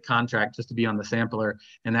gigantic contract just to be on the sampler.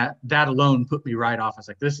 And that alone put me right off. I was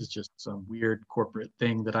like, this is just some weird corporate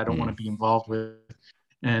thing that I don't want to be involved with.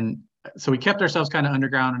 And so we kept ourselves kind of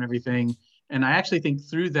underground and everything. And I actually think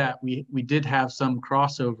through that, we did have some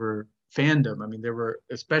crossover fandom. I mean, there were,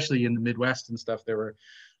 especially in the Midwest and stuff, there were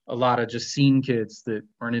a lot of just scene kids that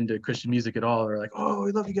aren't into Christian music at all are like, oh,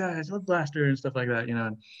 we love you guys, love Blaster and stuff like that, you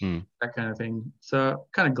know, and that kind of thing. So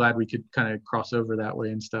kind of glad we could kind of cross over that way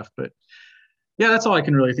and stuff. But yeah, that's all I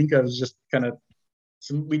can really think of is just kind of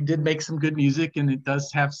we did make some good music, and it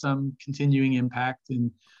does have some continuing impact,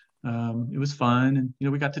 and it was fun. And, you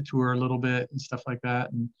know, we got to tour a little bit and stuff like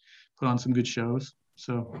that and put on some good shows.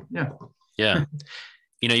 So, yeah. Yeah.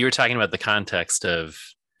 You know, you were talking about the context of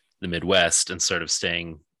the Midwest and sort of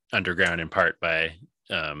staying underground in part by,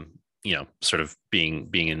 you know, sort of being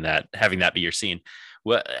in that, having that be your scene.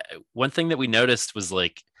 Well, one thing that we noticed was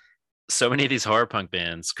like so many of these horror punk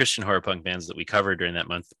bands, Christian horror punk bands that we covered during that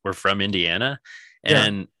month were from Indiana.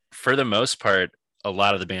 And for the most part, a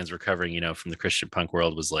lot of the bands we're covering, you know, from the Christian punk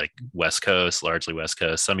world was like West Coast, largely West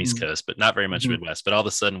Coast, some East Coast, but not very much Midwest. But all of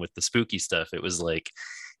a sudden with the spooky stuff, it was like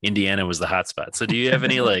Indiana was the hotspot. So do you have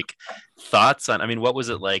any like thoughts on, I mean, what was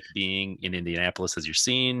it like being in Indianapolis as your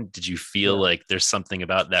scene? Did you feel like there's something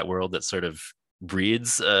about that world that sort of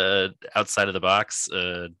breeds outside of the box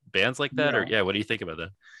bands like that? Or what do you think about that?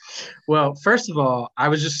 Well, first of all, I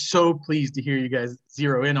was just so pleased to hear you guys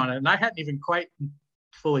zero in on it. And I hadn't even quite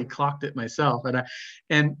fully clocked it myself.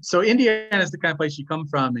 And so Indiana is the kind of place you come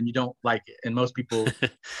from and you don't like it. And most people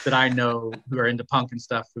that I know who are into punk and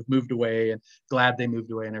stuff have moved away, and glad they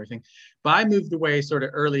moved away and everything. But I moved away sort of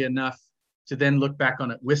early enough to then look back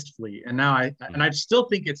on it wistfully. And now I still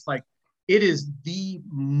think it's like, it is the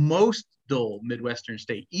most dull Midwestern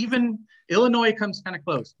state. Even Illinois comes kind of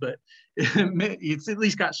close, but it's at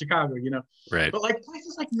least got Chicago, you know. Right. But like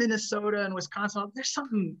places like Minnesota and Wisconsin, there's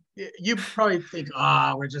something you probably think,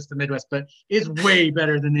 we're just the Midwest, but it's way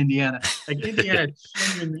better than Indiana. Like Indiana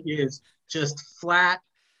genuinely is just flat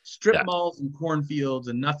strip malls and cornfields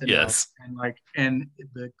and nothing else. And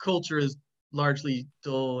the culture is largely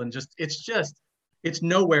dull and it's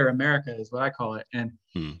nowhere America is what I call it. And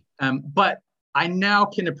but I now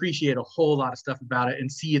can appreciate a whole lot of stuff about it and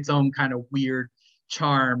see its own kind of weird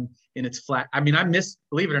charm in its flat. I mean,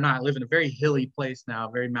 believe it or not, I live in a very hilly place now,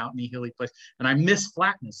 very mountainy, hilly place. And I miss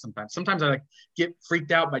flatness sometimes. Sometimes I like get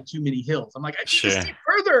freaked out by too many hills. I'm like, I need to see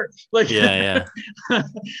further. Like,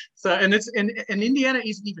 So, and Indiana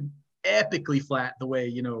isn't even epically flat the way,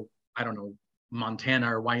 you know, I don't know,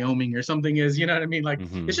 Montana or Wyoming or something is, you know what I mean? Like,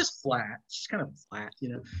 it's just flat. It's just kind of flat, you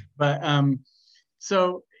know? But,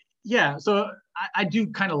 so I do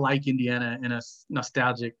kind of like Indiana in a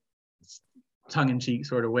nostalgic, tongue-in-cheek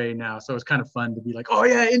sort of way now. So it's kind of fun to be like, oh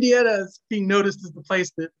yeah, Indiana is being noticed as the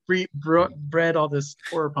place that bred all this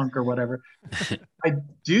horror punk or whatever.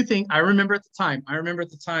 I remember at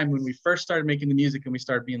the time when we first started making the music and we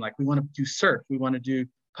started being like, we want to do surf, we want to do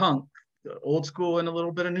punk, old school and a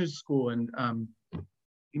little bit of new school, and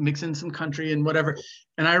mix in some country and whatever.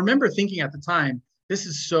 And I remember thinking at the time, this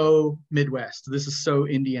is so Midwest. This is so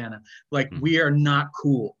Indiana. Like, we are not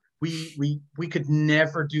cool. We could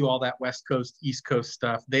never do all that West Coast, East Coast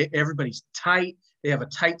stuff. Everybody's tight. They have a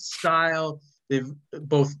tight style. They've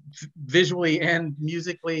both visually and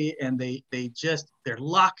musically, and they're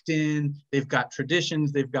locked in. They've got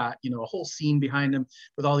traditions. They've got, you know, a whole scene behind them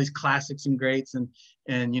with all these classics and greats,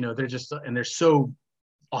 and you know, they're so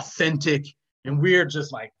authentic. And we're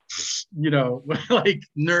just like, you know, like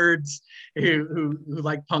nerds who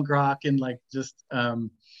like punk rock and like just,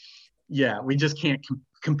 we just can't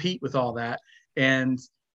compete with all that. And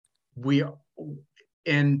we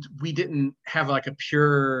didn't have like a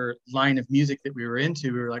pure line of music that we were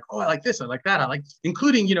into. We were like, oh, I like this, I like that, I like,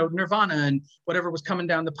 including, you know, Nirvana and whatever was coming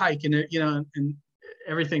down the pike and, you know, and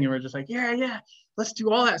everything. And we're just like, yeah, let's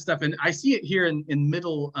do all that stuff. And I see it here in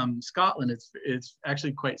middle Scotland. It's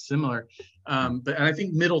actually quite similar. And I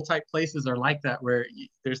think middle type places are like that, where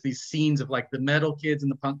there's these scenes of like the metal kids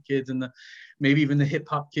and the punk kids and maybe even the hip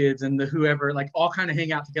hop kids and the whoever, like all kind of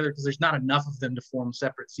hang out together because there's not enough of them to form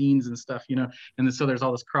separate scenes and stuff, you know. And so there's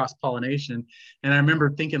all this cross pollination. And I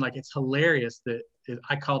remember thinking like, it's hilarious that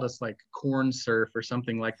I called us like corn surf or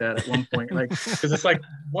something like that at one point, like, because it's like,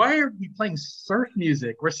 why are we playing surf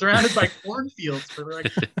music? We're surrounded by cornfields. So we're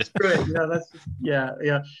like, screw it, you know, that's just,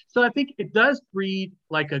 yeah. So I think it does breed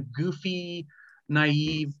like a goofy,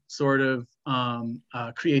 naive sort of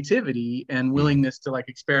creativity and willingness to like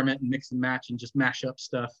experiment and mix and match and just mash up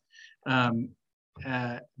stuff,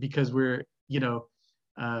 because we're, you know,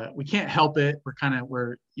 we can't help it.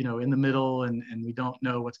 We're you know, in the middle, and we don't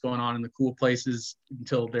know what's going on in the cool places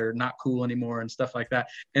until they're not cool anymore and stuff like that.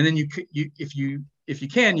 And then if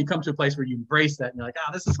you come to a place where you embrace that and you're like,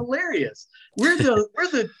 this is hilarious. We're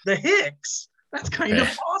the Hicks. that's kind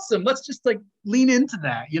of awesome. Let's just like lean into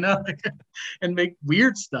that, and make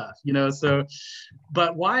weird stuff, So,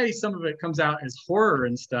 but why some of it comes out as horror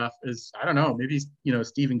and stuff is, I don't know, maybe,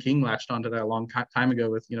 Stephen King latched onto that a long time ago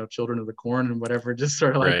with, Children of the Corn and whatever, just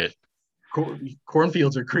sort of like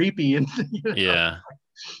cornfields are creepy and,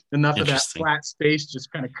 enough of that flat space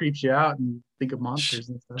just kind of creeps you out and think of monsters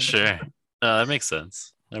and stuff. Sure. That makes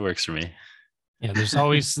sense. That works for me. Yeah,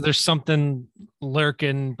 there's something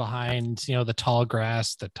lurking behind, the tall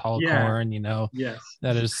grass, the tall corn, Yes.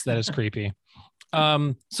 That is creepy.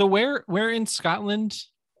 So where in Scotland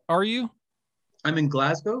are you? I'm in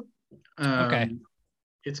Glasgow. Okay.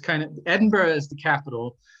 It's kind of, Edinburgh is the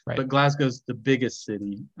capital, right, but Glasgow's the biggest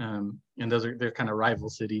city. And they're kind of rival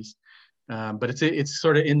cities. But it's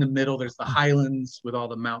sort of in the middle. There's the Highlands with all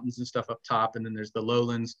the mountains and stuff up top, and then there's the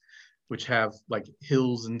lowlands, which have like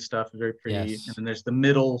hills and stuff, very pretty. Yes. And then there's the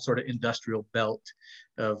middle sort of industrial belt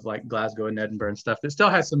of like Glasgow and Edinburgh and stuff. It still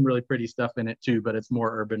has some really pretty stuff in it too, but it's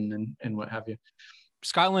more urban and what have you.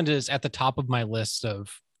 Scotland is at the top of my list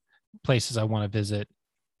of places I want to visit.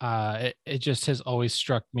 It just has always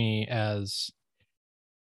struck me as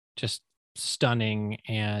just stunning,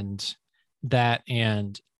 and I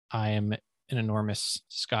am an enormous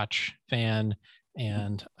Scotch fan,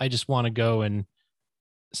 and I just want to go and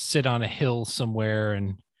sit on a hill somewhere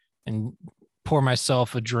and pour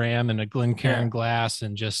myself a dram in a Glencairn glass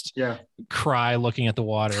and just cry looking at the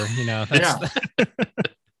water.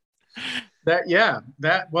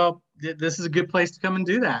 This is a good place to come and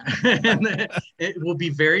do that. And it will be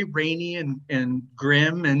very rainy and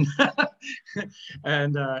grim and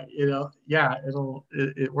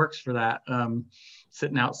it works for that.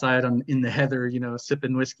 Sitting outside in the heather,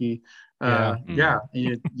 sipping whiskey.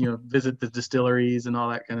 Visit the distilleries and all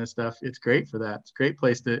that kind of stuff. It's great for that. It's a great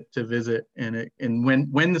place to visit. And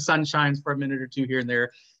when the sun shines for a minute or two here and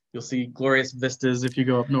there, you'll see glorious vistas if you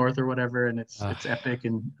go up north or whatever, and it's epic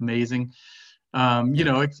and amazing.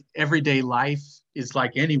 It's everyday life is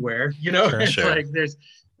like anywhere, Sure. like there's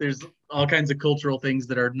all kinds of cultural things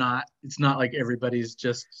that are not, it's not like everybody's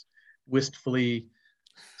just wistfully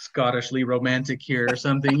Scottishly romantic here or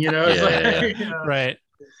something, Right.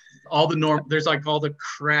 All the there's like all the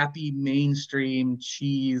crappy mainstream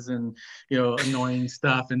cheese and annoying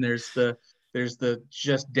stuff, and there's the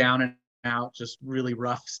just down and out, just really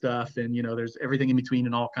rough stuff, and there's everything in between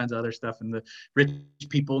and all kinds of other stuff, and the rich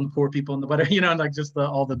people and the poor people and the whatever, and like just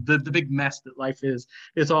all the big mess that life is.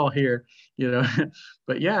 It's all here,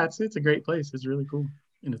 But yeah, it's a great place. It's really cool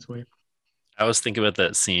in its way. I was thinking about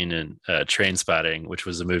that scene in Trainspotting, which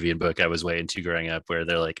was a movie and book I was way into growing up, where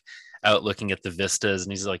they're like out looking at the vistas,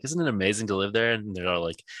 and he's like, "Isn't it amazing to live there?" And they're all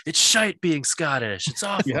like, "It's shite being Scottish. It's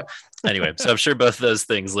awful." Yeah. Anyway, so I'm sure both of those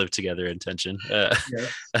things live together in tension.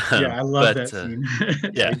 I love that scene.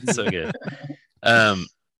 Yeah, so good.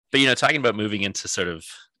 But talking about moving into sort of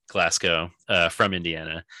Glasgow from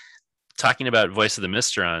Indiana, talking about Voice of the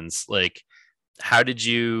Mysterons, like, what did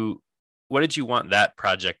you want that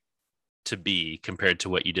project to be compared to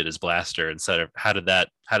what you did as Blaster, instead of how did that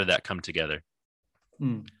come together?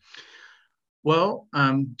 Well,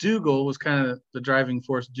 Dougal was kind of the driving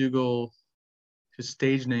force. Dougal, his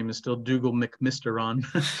stage name is still Dougal McMisteron.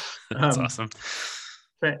 That's awesome.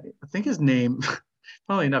 I think his name,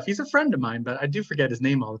 funnily enough, he's a friend of mine, but I do forget his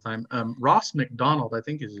name all the time. Ross McDonald, I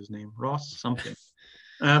think is his name. Ross something.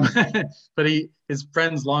 But his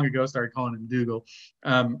friends long ago started calling him Dougal.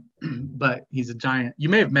 But he's a giant. You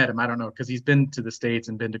may have met him, I don't know, because he's been to the States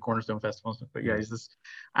and been to Cornerstone Festival and stuff. But yeah, he's this,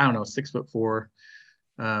 I don't know, 6'4",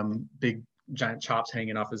 big giant chops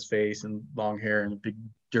hanging off his face and long hair, and a big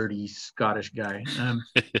dirty Scottish guy.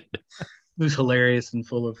 Who's hilarious and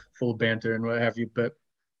full of banter and what have you. But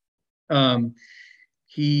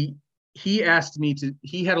he asked me to.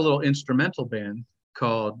 He had a little instrumental band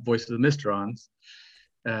called Voice of the Mysterons.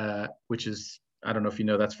 Which is, I don't know if you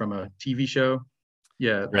know, that's from a TV show.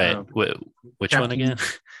 Yeah. Right. Which one again?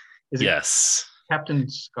 Yes. Captain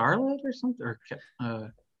Scarlet or something? Or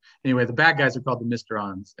anyway, the bad guys are called the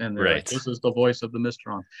Mysterons, and they're like, this is the voice of the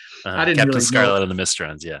Mysteron. I didn't Captain really Scarlet and the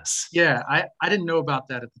Mysterons. Yes. Yeah, I didn't know about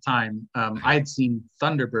that at the time. I had seen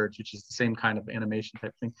Thunderbirds, which is the same kind of animation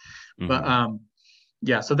type thing, but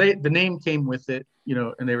yeah. So the name came with it,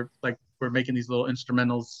 and they were like, we're making these little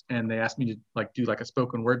instrumentals, and they asked me to like do like a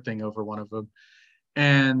spoken word thing over one of them.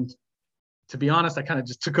 And to be honest, I kind of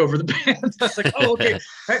just took over the band. I was like, oh, okay,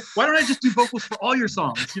 hey, why don't I just do vocals for all your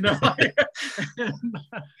songs?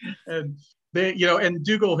 And they, and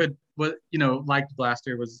Dougal liked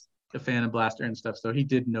Blaster, was a fan of Blaster and stuff, so he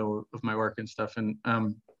did know of my work and stuff. And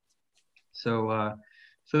so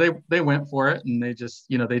they went for it, and they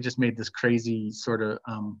just made this crazy sort of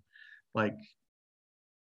like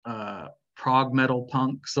prog metal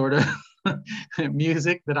punk sort of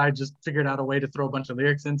music that I just figured out a way to throw a bunch of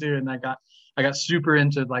lyrics into, and I got super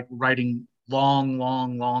into like writing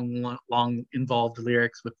long involved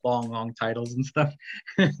lyrics with long titles and stuff.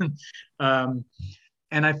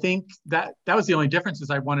 And I think that was the only difference, is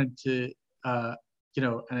I wanted to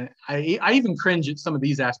and I even cringe at some of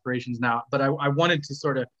these aspirations now, but I wanted to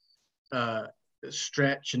sort of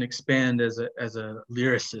stretch and expand as a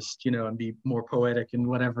lyricist, and be more poetic and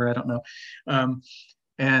whatever, I don't know,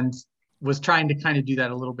 and was trying to kind of do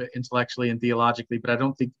that a little bit intellectually and theologically, but I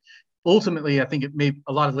don't think ultimately, I think it made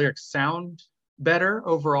a lot of lyrics sound better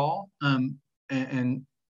overall, and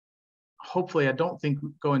hopefully I don't think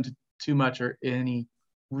go into too much or any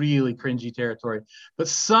really cringy territory, but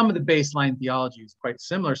some of the baseline theology is quite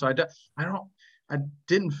similar. So I'd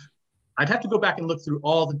have to go back and look through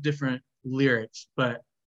all the different lyrics, but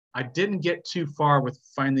I didn't get too far with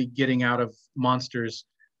finally getting out of monsters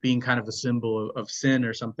being kind of a symbol of sin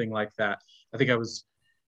or something like that. I think I was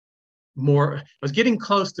getting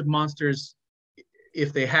close to monsters,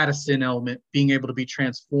 if they had a sin element, being able to be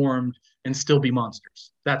transformed and still be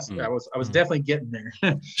monsters. I was definitely getting there.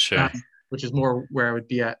 Sure. Which is more where I would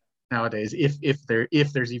be at nowadays, if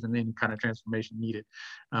there's even any kind of transformation needed.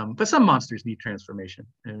 But some monsters need transformation.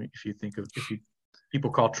 And people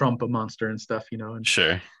call Trump a monster and stuff, and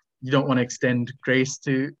sure, you don't want to extend grace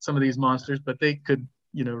to some of these monsters, but they could,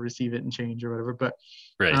 receive it and change or whatever. But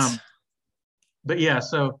right. But yeah,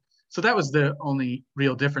 so that was the only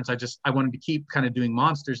real difference. I wanted to keep kind of doing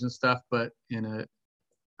monsters and stuff, but in a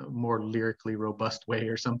more lyrically robust way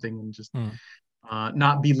or something, and just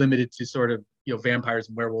not be limited to sort of vampires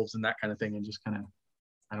and werewolves and that kind of thing, and just kind of,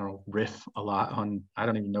 I don't know, riff a lot on, I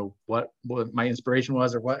don't even know what my inspiration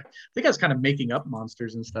was or what. I think I was kind of making up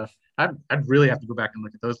monsters and stuff. I'd really have to go back and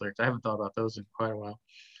look at those lyrics. I haven't thought about those in quite a while.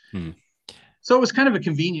 So it was kind of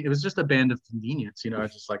it was just a band of convenience, I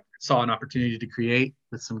just like saw an opportunity to create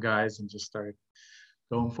with some guys and just started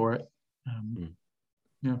going for it.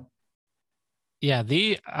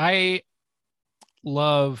 I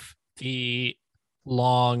love the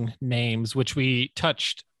long names, which we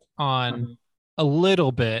touched on a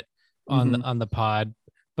little bit on the pod,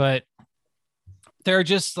 but they're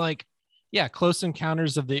just like, Close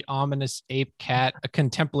Encounters of the Ominous Ape Cat, a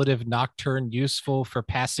contemplative nocturne useful for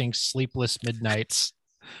passing sleepless midnights.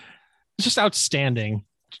 It's just outstanding.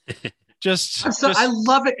 I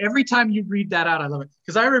love it. Every time you read that out, I love it,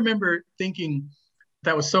 because I remember thinking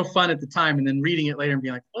that was so fun at the time, and then reading it later and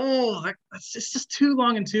being like, it's just too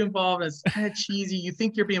long and too involved, and it's kind of cheesy. You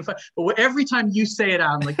think you're being fun, but every time you say it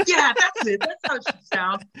out, I'm like, yeah, that's it. That's how it should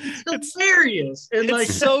sound. It's hilarious. And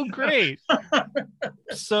it's so great.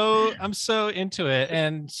 So I'm so into it,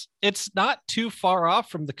 and it's not too far off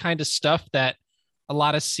from the kind of stuff that a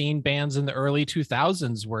lot of scene bands in the early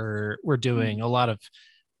 2000s were doing. A lot of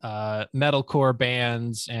metalcore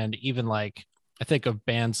bands, and even like, I think of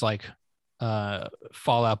bands like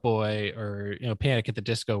Fall Out Boy or Panic at the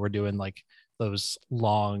Disco were doing like those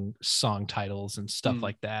long song titles and stuff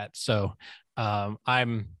like that. So I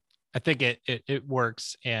think it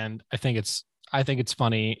works, and I think it's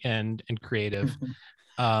funny and creative.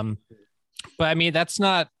 But I mean, that's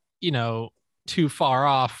not too far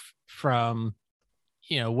off from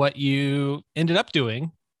what you ended up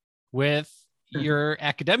doing with your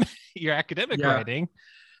academic writing.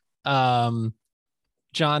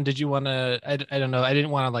 John, did you want to, I don't know, I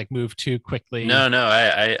didn't want to like move too quickly. No,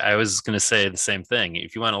 I was going to say the same thing.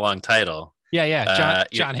 If you want a long title.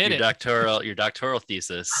 John hit it. Your doctoral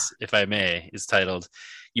thesis, if I may, is titled,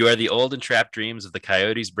 "You are the old and trapped dreams of the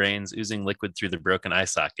coyote's brains oozing liquid through the broken eye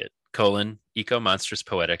socket, eco-monstrous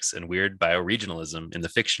poetics and weird bioregionalism in the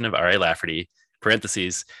fiction of R.A. Lafferty,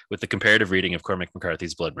 parentheses, with the comparative reading of Cormac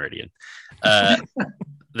McCarthy's Blood Meridian."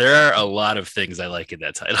 There are a lot of things I like in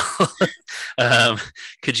that title.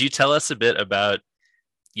 Could you tell us a bit about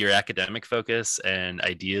your academic focus and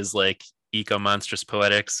ideas like eco-monstrous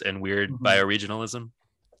poetics and weird bioregionalism?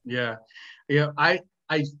 Yeah. I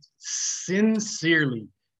sincerely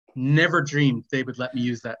never dreamed they would let me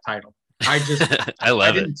use that title. I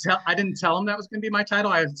didn't tell them that was going to be my title.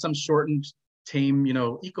 I had some shortened, tame,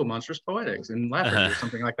 eco-monstrous poetics and Lafferty or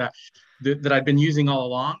something like that I'd been using all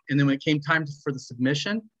along. And then when it came time for the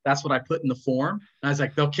submission, that's what I put in the form. And I was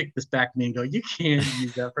like, they'll kick this back to me and go, you can't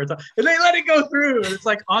use that for a time. And they let it go through. And it's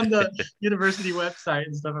like on the university website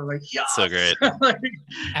and stuff. I'm like, yeah, so great.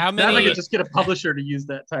 How many? Now I could just get a publisher to use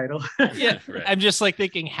that title. Yeah, right. I'm just like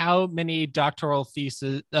thinking, how many doctoral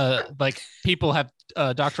theses, like people have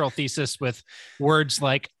doctoral thesis with words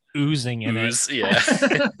like oozing in it. Yeah.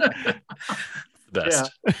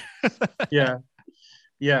 Best. Yeah.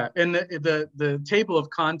 Yeah, and the table of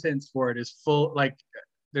contents for it is full. Like,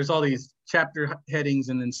 there's all these chapter headings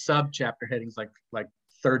and then sub chapter headings, like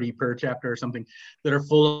 30 per chapter or something, that are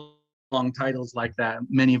full long titles like that.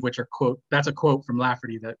 Many of which are quote. That's a quote from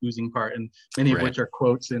Lafferty, that oozing part, and many of Right. which are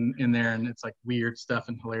quotes in there, and it's like weird stuff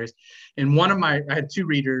and hilarious. And I had two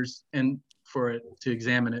readers and for it to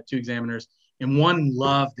examine it, two examiners. And one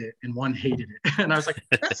loved it and one hated it. And I was like,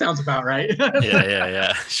 that sounds about right.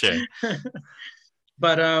 Yeah. Sure.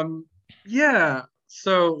 But yeah.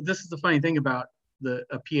 So this is the funny thing about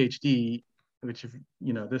a PhD, which, if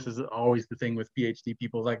you know, this is always the thing with PhD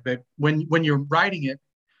people, like that when you're writing it,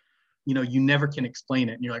 you know, you never can explain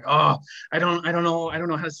it, and you're like, oh, I don't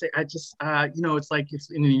know how to say. I just you know, it's like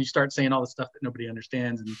and then you start saying all the stuff that nobody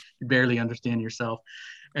understands, and you barely understand yourself,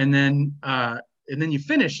 and then you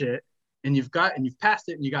finish it, and you've passed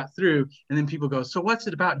it, and you got through, and then people go, so what's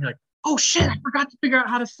it about? And you're like, oh shit, I forgot to figure out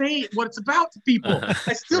how to say what it's about to people.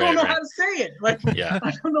 I still don't know how to say it. Like, Yeah.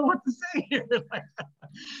 I don't know what to say here. Like,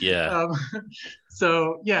 Yeah.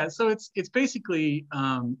 so it's basically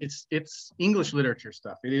it's English literature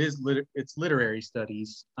stuff. It's literary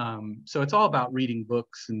studies. So it's all about reading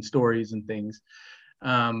books and stories and things.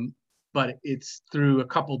 But it's through a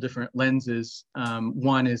couple different lenses.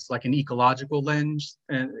 One is like an ecological lens,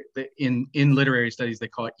 and in literary studies they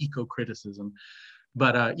call it eco-criticism.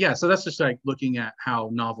 But yeah, so that's just like looking at how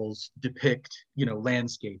novels depict, you know,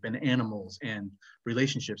 landscape and animals and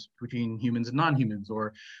relationships between humans and non-humans,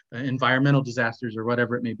 or environmental disasters, or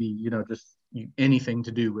whatever it may be, you know, just anything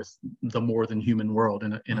to do with the more than human world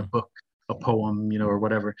in a book, a poem, you know, or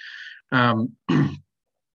whatever.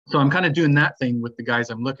 So I'm kind of doing that thing with the guys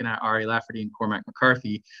I'm looking at, R.A. Lafferty and Cormac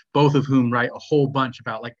McCarthy, both of whom write a whole bunch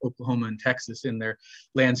about like Oklahoma and Texas in their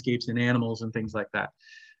landscapes and animals and things like that.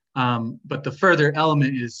 But the further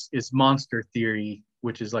element is monster theory,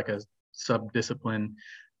 which is like a subdiscipline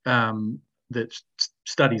that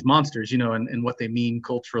studies monsters, you know, and what they mean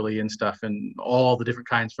culturally and stuff, and all the different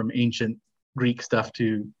kinds, from ancient Greek stuff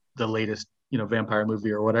to the latest, you know, vampire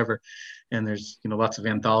movie or whatever. And there's, you know, lots of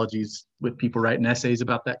anthologies with people writing essays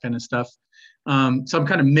about that kind of stuff. So I'm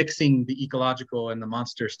kind of mixing the ecological and the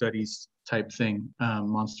monster studies type thing,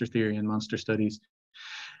 monster theory and monster studies,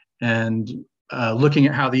 and looking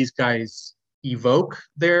at how these guys evoke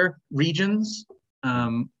their regions,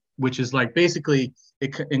 which is like basically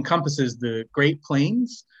it encompasses the Great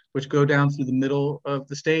Plains, which go down through the middle of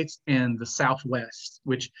the states, and the Southwest,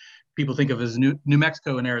 which people think of as New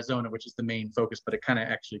Mexico and Arizona, which is the main focus, but it kind of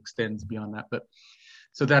actually extends beyond that. But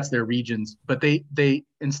so that's their regions. But they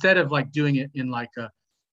instead of like doing it in like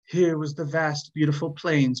here was the vast, beautiful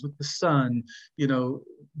plains with the sun, you know,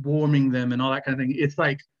 warming them and all that kind of thing. It's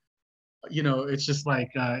like, you know, it's just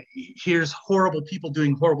like, here's horrible people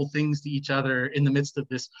doing horrible things to each other in the midst of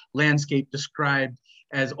this landscape described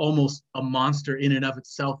as almost a monster in and of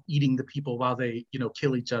itself, eating the people while they, you know,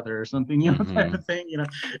 kill each other or something, you know, type of thing, you know.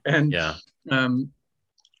 And Yeah.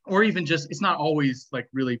 Or even just, it's not always like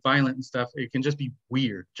really violent and stuff. It can just be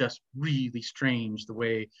weird, just really strange the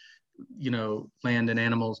way, you know, land and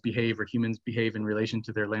animals behave, or humans behave in relation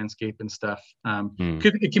to their landscape and stuff.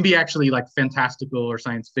 It can be actually like fantastical or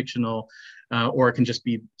science fictional, or it can just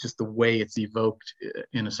be just the way it's evoked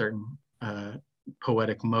in a certain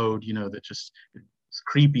poetic mode, you know, that just it's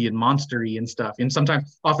creepy and monstery and stuff. And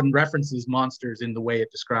sometimes often references monsters in the way it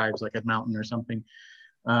describes like a mountain or something.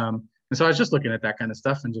 And so I was just looking at that kind of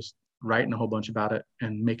stuff and just writing a whole bunch about it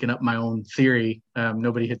and making up my own theory.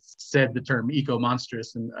 Nobody had said the term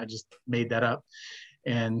eco-monstrous, and I just made that up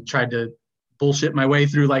and tried to bullshit my way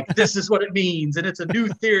through like, this is what it means, and it's a new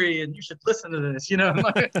theory, and you should listen to this, you know.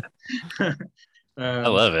 I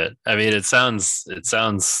love it. I mean, it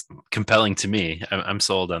sounds compelling to me. I'm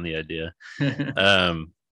sold on the idea.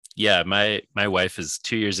 Yeah, my wife is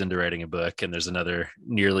 2 years into writing a book, and there's another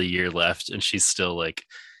nearly year left, and she's still like,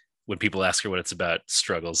 when people ask her what it's about,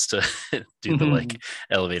 struggles to do the like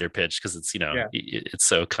elevator pitch, because it's, you know, it's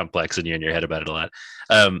so complex and you're in your head about it a lot.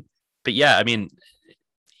 But yeah, I mean,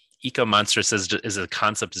 eco-monstrous as a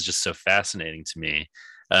concept is just so fascinating to me.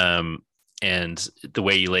 And the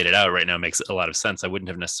way you laid it out right now makes a lot of sense. I wouldn't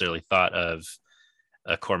have necessarily thought of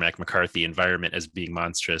a Cormac McCarthy environment as being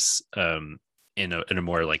monstrous in a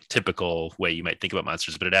more like typical way you might think about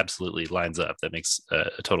monsters, but it absolutely lines up. That makes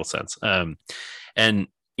a total sense. And,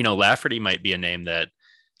 you know, Lafferty might be a name that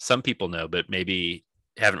some people know, but maybe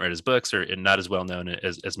haven't read his books, or not as well known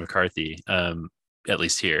as McCarthy, at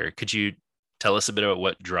least here. Could you tell us a bit about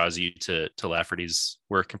what draws you to Lafferty's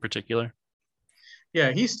work in particular?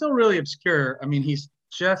 Yeah, he's still really obscure. I mean, he's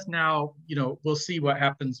just now, you know, we'll see what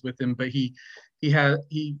happens with him, but he had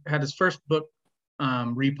his first book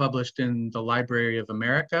republished in the Library of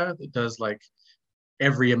America. It does like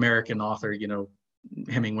every American author,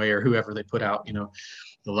 Hemingway or whoever they put out,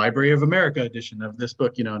 the Library of America edition of this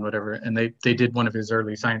book, and whatever. And they did one of his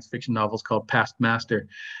early science fiction novels called Past Master.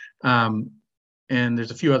 And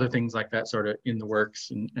there's a few other things like that sort of in the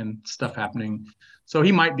works and stuff happening. So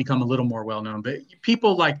he might become a little more well-known, but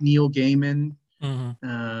people like Neil Gaiman,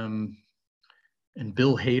 and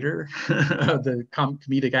Bill Hader, the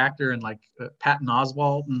comedic actor, and like Patton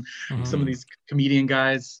Oswalt and some of these comedian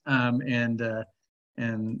guys, and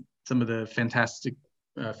some of the fantastic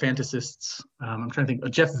fantasists. I'm trying to think.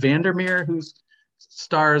 Jeff Vandermeer, whose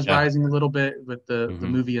star is rising a little bit with the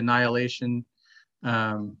movie Annihilation,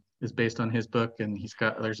 is based on his book, and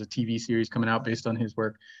there's a TV series coming out based on his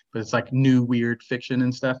work, but it's like new weird fiction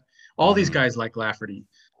and stuff. All these guys like Lafferty.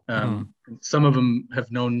 Some of them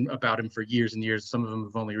have known about him for years and years. Some of them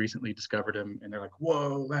have only recently discovered him, and they're like,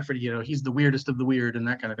 whoa, Lafferty, he's the weirdest of the weird and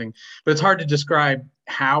that kind of thing. But it's hard to describe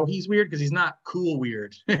how he's weird because he's not cool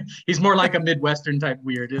weird. He's more like a Midwestern type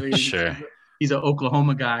weird. Sure. He's an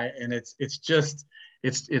Oklahoma guy, and it's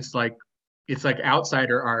like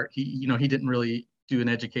outsider art. He didn't really do an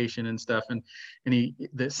education and stuff, and the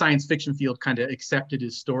science fiction field kind of accepted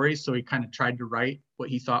his stories, so he kind of tried to write what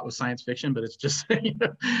he thought was science fiction, but it's just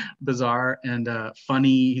bizarre and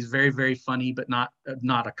funny. He's very, very funny, but not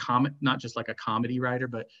just like a comedy writer,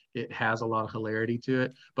 but it has a lot of hilarity to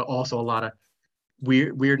it, but also a lot of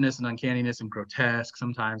weirdness and uncanniness and grotesque,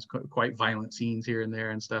 sometimes quite violent scenes here and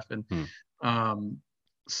there and stuff. And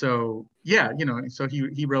so yeah, so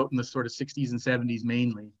he wrote in the sort of 60s and 70s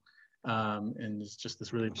mainly. And it's just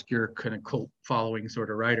this really obscure kind of cult following sort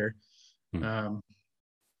of writer. All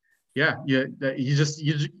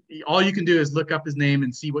you can do is look up his name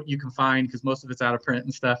and see what you can find, because most of it's out of print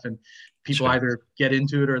and stuff, and people either get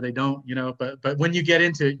into it or they don't, but when you get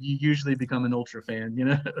into it, you usually become an ultra fan,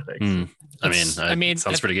 I mean,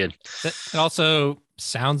 sounds pretty good. It also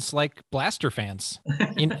sounds like Blaster fans.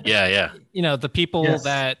 Yeah. The people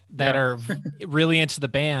that are really into the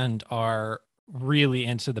band are really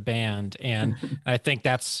into the band, and I think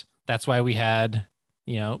that's why we had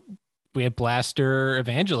Blaster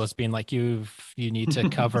Evangelist being like, you need to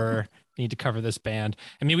cover this band.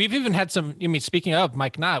 I mean, we've even had speaking of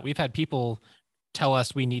Mike Knott, we've had people tell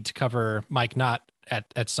us we need to cover Mike Knott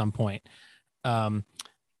at some point,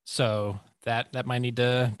 so that might need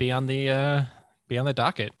to be on the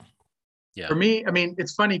docket. Yeah, for me, I mean,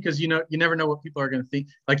 it's funny because you never know what people are going to think.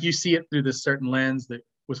 Like, you see it through this certain lens that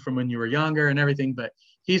was from when you were younger and everything, but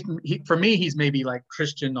for me he's maybe like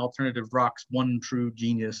Christian alternative rock's one true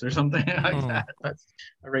genius or something like that. I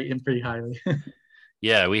rate him pretty highly.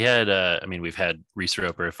 Yeah, we had we've had Reese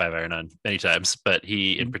Roper, Five Iron on many times, but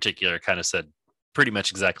he in particular kind of said pretty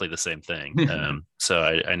much exactly the same thing. So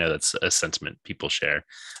I know that's a sentiment people share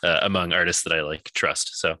among artists that I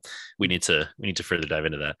trust. So we need to further dive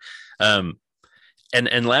into that.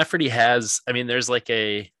 And Lafferty has, there's like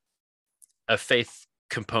a faith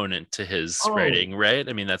component to his writing, right?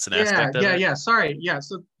 I mean, that's an aspect of it. Sorry. Yeah.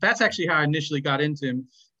 So that's actually how I initially got into him.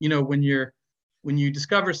 When you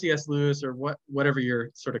discover C.S. Lewis or whatever your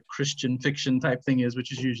sort of Christian fiction type thing is,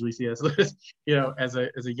 which is usually C.S. Lewis, as a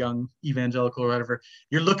young evangelical or whatever,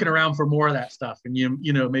 you're looking around for more of that stuff. And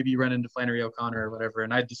maybe you run into Flannery O'Connor or whatever.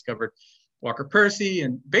 And I discovered Walker Percy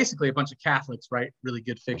and basically a bunch of Catholics write really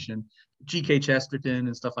good fiction, G.K. Chesterton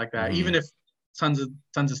and stuff like that, even if tons of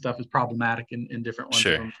stuff is problematic in different ones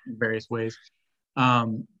in various ways.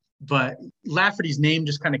 But Lafferty's name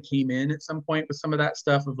just kind of came in at some point with some of that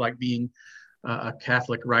stuff of like being a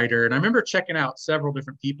Catholic writer. And I remember checking out several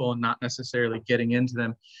different people and not necessarily getting into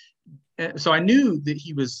them. And so I knew that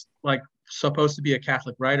he was like supposed to be a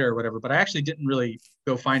Catholic writer or whatever, but I actually didn't really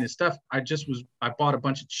go find his stuff. I bought a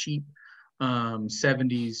bunch of cheap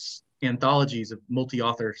 70s anthologies of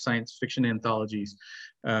multi-author science fiction anthologies,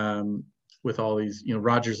 with all these,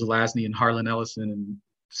 Roger Zelazny and Harlan Ellison and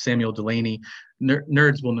Samuel Delaney.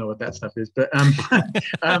 Nerds will know what that stuff is, but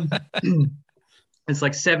it's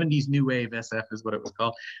like 70s new wave SF is what it was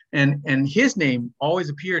called. And his name always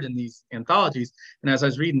appeared in these anthologies. And as I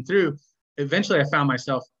was reading through, eventually I found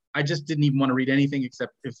myself, I just didn't even want to read anything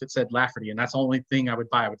except if it said Lafferty. And that's the only thing I would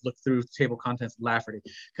buy. I would look through table contents of Lafferty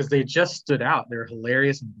because they just stood out. They're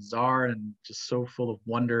hilarious and bizarre and just so full of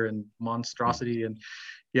wonder and monstrosity. And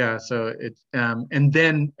yeah, so it, and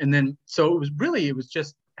then, so it was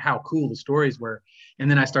just how cool the stories were.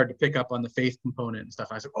 And then I started to pick up on the faith component and stuff.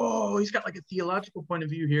 I said, oh, he's got like a theological point of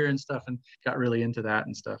view here and stuff, and got really into that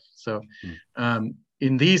and stuff. So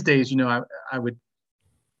in these days, I would,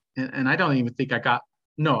 and I don't even think I got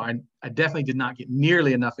no, I definitely did not get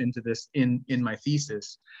nearly enough into this in my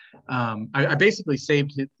thesis. I basically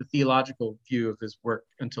saved the theological view of his work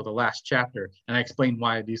until the last chapter, and I explained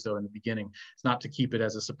why I do so in the beginning. It's not to keep it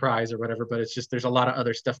as a surprise or whatever, but it's just there's a lot of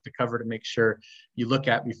other stuff to cover to make sure you look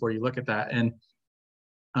at before you look at that. And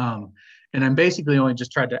I'm basically only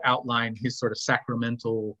just tried to outline his sort of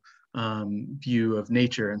sacramental view of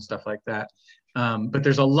nature and stuff like that. But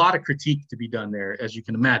there's a lot of critique to be done there, as you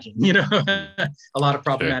can imagine, a lot of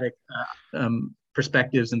problematic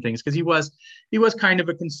perspectives and things, because he was kind of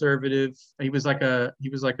a conservative. He was like a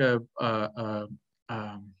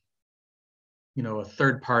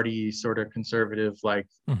third party sort of conservative, like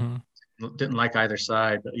didn't like either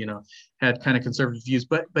side, but had kind of conservative views.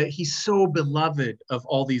 But he's so beloved of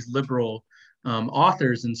all these liberal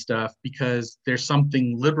authors and stuff, because there's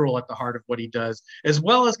something liberal at the heart of what he does, as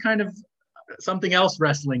well as kind of something else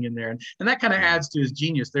wrestling in there, and that kind of adds to his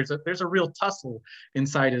genius. There's a real tussle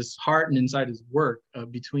inside his heart and inside his work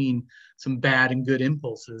between some bad and good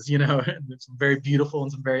impulses. It's very beautiful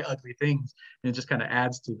and some very ugly things, and it just kind of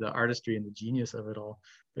adds to the artistry and the genius of it all.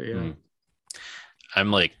 But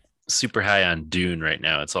I'm like super high on Dune right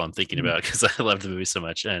now. It's all I'm thinking about, because I love the movie so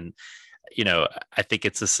much. And I think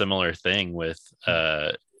it's a similar thing with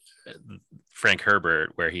Frank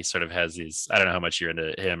Herbert, where he sort of has these, I don't know how much you're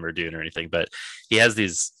into him or Dune or anything, but he has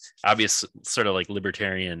these obvious sort of like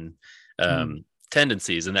libertarian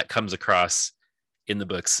tendencies, and that comes across in the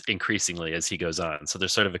books increasingly as he goes on. So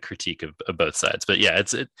there's sort of a critique of both sides. But yeah,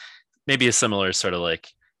 it maybe a similar sort of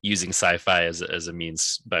like using sci-fi as a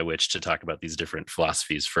means by which to talk about these different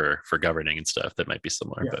philosophies for governing and stuff that might be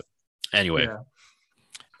similar. But anyway.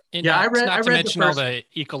 I read. Not to mention all the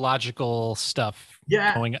ecological stuff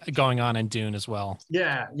going on in Dune as well.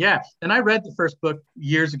 Yeah. And I read the first book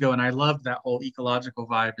years ago, and I loved that whole ecological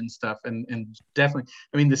vibe and stuff. And definitely,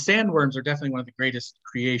 I mean, the sandworms are definitely one of the greatest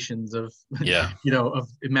creations of of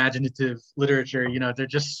imaginative literature. They're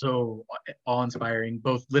just so awe-inspiring,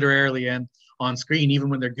 both literarily and on screen. Even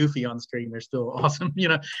when they're goofy on screen, they're still awesome.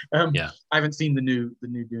 I haven't seen the new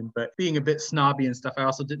Dune, but being a bit snobby and stuff, I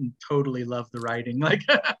also didn't totally love the writing, like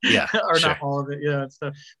not all of it, and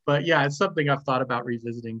stuff. But yeah, it's something I've thought about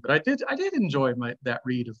revisiting. But I did enjoy that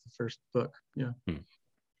read of the first book.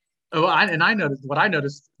 I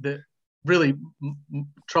noticed that really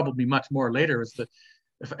troubled me much more later was that,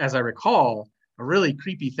 as I recall, a really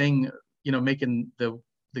creepy thing, making the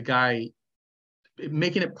guy,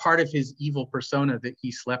 making it part of his evil persona that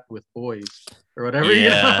he slept with boys or whatever.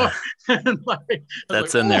 And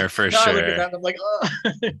that's in there for sure. Look at that, I'm like, oh.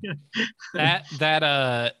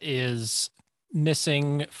 that is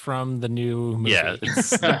missing from the new movie. Yeah,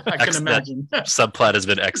 I can imagine. That subplot has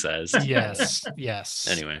been excised. Yes.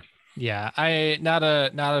 Anyway. Yeah, I not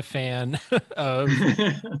a fan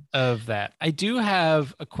of that. I do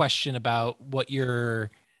have a question about what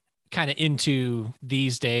you're kind of into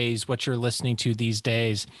these days, what you're listening to these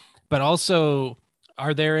days, but also,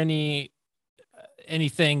 are there anything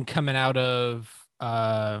coming out of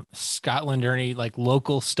Scotland or any like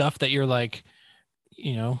local stuff that you're like,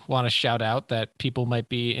 want to shout out that people might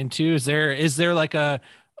be into? Is there like a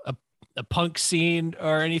punk scene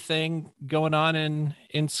or anything going on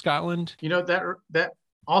in Scotland? That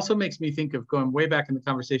also makes me think of going way back in the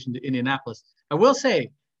conversation to Indianapolis. I will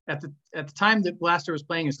say, at the time that Blaster was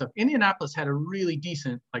playing and stuff, Indianapolis had a really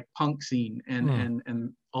decent like punk scene and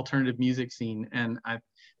alternative music scene, and I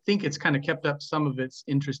think it's kind of kept up some of its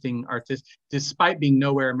interesting artists, despite being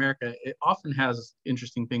nowhere America. It often has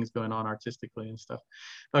interesting things going on artistically and stuff.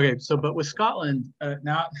 Okay, so but with Scotland,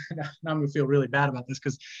 now I'm gonna feel really bad about this,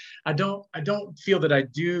 because I don't feel that I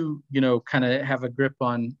do kind of have a grip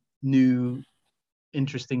on new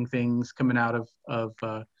interesting things coming out of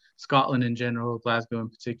Scotland in general, Glasgow in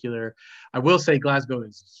particular. I will say Glasgow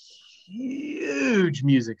is a huge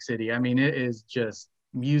music city. I mean, it is just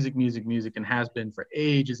music, and has been for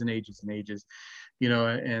ages and ages and ages.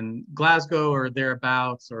 And Glasgow or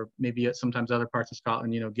thereabouts, or maybe sometimes other parts of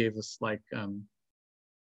Scotland, gave us like the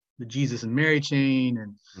Jesus and Mary chain,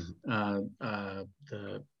 and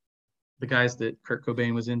the guys that Kurt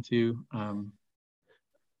Cobain was into. Turn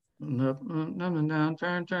around.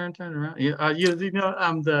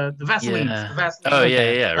 The Vaselines. Yeah. The Vaselines. Oh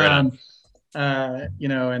yeah, right.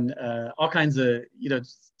 And all kinds of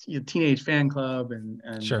Teenage Fan Club and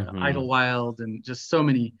Sure. Idlewild, and just so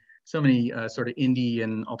many sort of indie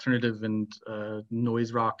and alternative and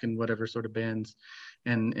noise rock and whatever sort of bands,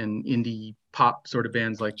 and indie pop sort of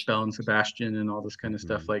bands like Belle and Sebastian and all this kind of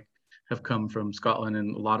stuff like have come from Scotland,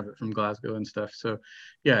 and a lot of it from Glasgow and stuff. So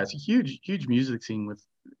yeah, it's a huge music scene with,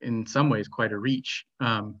 in some ways, quite a reach.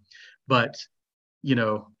 But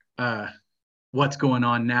what's going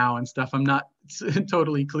on now and stuff. I'm not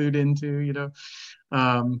totally clued into,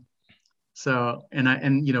 so,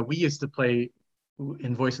 and we used to play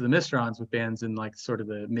in Voice of the Mistrons with bands in like sort of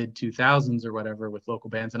the mid 2000s or whatever with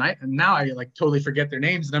local bands. And now I like totally forget their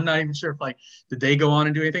names, and I'm not even sure if like, did they go on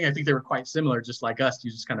and do anything? I think they were quite similar, just like us,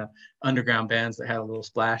 you just kind of underground bands that had a little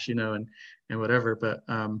splash, and whatever. But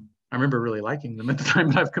I remember really liking them at the time,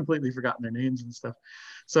 but I've completely forgotten their names and stuff.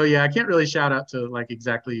 So yeah, I can't really shout out to like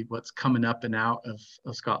exactly what's coming up and out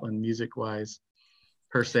of Scotland music wise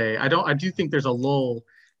per se. I do think there's a lull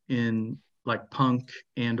in like punk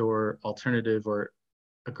and or alternative or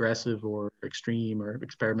aggressive or extreme or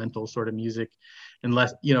experimental sort of music,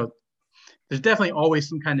 unless, there's definitely always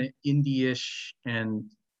some kind of indie-ish and,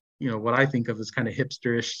 what I think of as kind of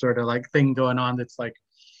hipsterish sort of like thing going on that's like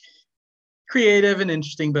creative and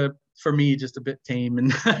interesting, but for me, just a bit tame.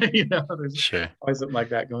 And, there's Sure. always something like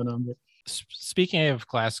that going on. But Speaking of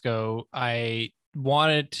Glasgow, I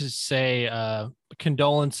wanted to say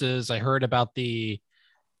condolences. I heard about the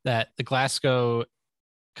Glasgow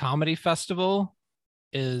Comedy Festival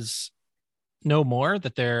is no more,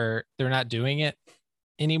 that they're not doing it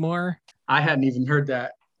anymore. I hadn't even heard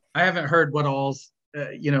that. I haven't heard what all's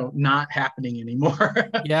not happening anymore.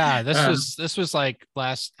 Yeah, this was like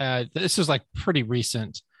this was like pretty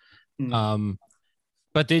recent.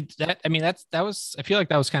 But I feel like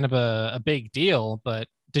that was kind of a big deal. But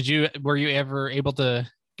were you ever able to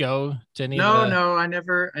go to any? No, I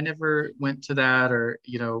never went to that, or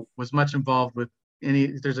was much involved with any.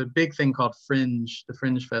 There's a big thing called Fringe, the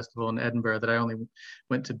Fringe Festival in Edinburgh, that I only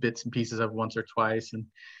went to bits and pieces of once or twice and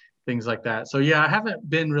things like that. So yeah, I haven't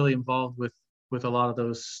been really involved with a lot of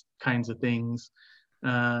those kinds of things.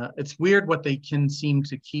 It's weird what they can seem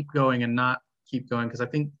to keep going and not keep going, because I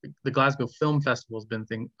think the Glasgow Film Festival has been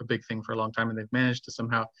a big thing for a long time, and they've managed to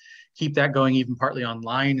somehow keep that going, even partly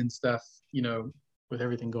online and stuff, with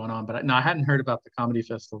everything going on. But no, I hadn't heard about the comedy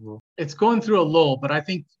festival. It's going through a lull, but I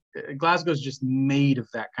think Glasgow's just made of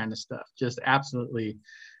that kind of stuff, just absolutely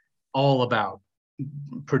all about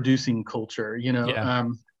producing culture,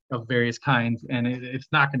 of various kinds, and it's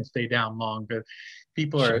not going to stay down long. But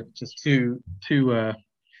people are just too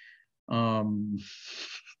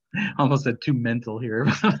almost said too mental here.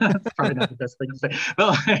 That's probably not the best thing to say,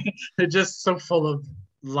 but they're just so full of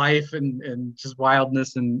life and just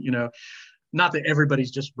wildness, and not that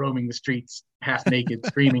everybody's just roaming the streets half naked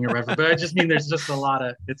screaming or whatever, but I just mean there's just a lot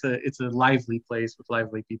of, it's a lively place with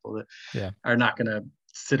lively people that are not going to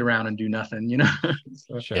sit around and do nothing,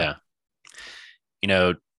 So. Sure. Yeah.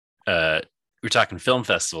 We're talking film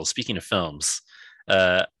festivals. Speaking of films,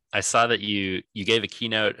 I saw that you gave a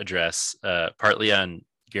keynote address partly on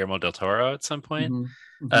Guillermo del Toro at some point.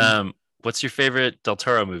 Mm-hmm. Mm-hmm. What's your favorite Del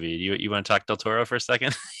Toro movie? You want to talk Del Toro for a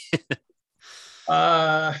second?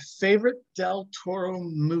 Favorite Del Toro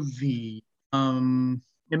movie.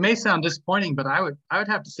 It may sound disappointing, but I would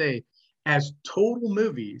have to say, as total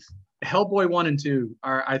movies, Hellboy 1 and 2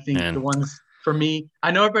 are, I think, the ones for me.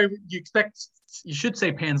 I know everybody, you should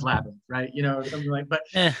say Pan's Labyrinth, right? Something like, but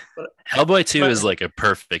Hellboy 2 is like a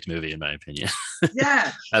perfect movie in my opinion.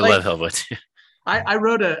 Yeah. I love Hellboy 2. I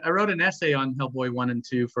wrote an essay on Hellboy 1 and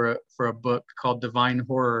 2 for a book called Divine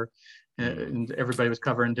Horror, and everybody was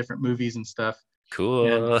covering different movies and stuff.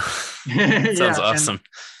 Cool. Sounds awesome.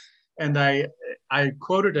 And I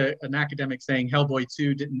quoted an academic saying Hellboy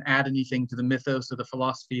 2 didn't add anything to the mythos or the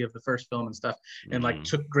philosophy of the first film and stuff, and like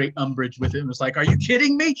took great umbrage with it and was like, "Are you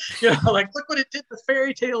kidding me? Like look what it did with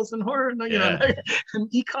fairy tales and horror, and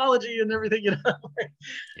and ecology and everything,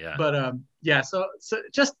 Yeah. But so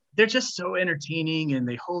just they're just so entertaining, and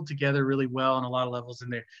they hold together really well on a lot of levels.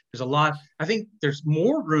 And there's a lot. I think there's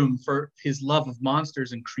more room for his love of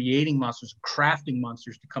monsters and creating monsters, crafting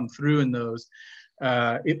monsters to come through in those.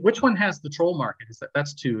 Which one has the troll market?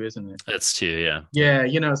 That's 2, isn't it? That's 2, yeah.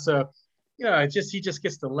 Yeah, so he just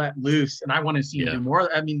gets to let loose, and I want to see him do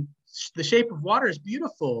more. I mean, The Shape of Water is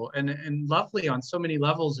beautiful and lovely on so many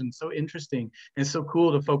levels, and so interesting and so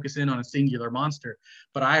cool to focus in on a singular monster.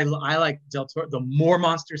 But I like Del Toro. The more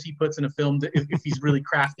monsters he puts in a film, if he's really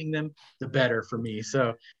crafting them, the better for me.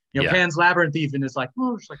 So Pan's Labyrinth even is like,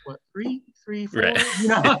 it's like what, 3, 4, right.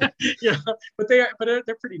 But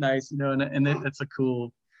they're pretty nice, and it's a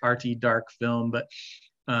cool arty dark film. But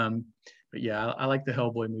yeah, I like the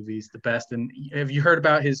Hellboy movies the best. And have you heard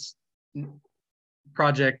about his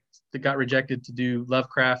project that got rejected to do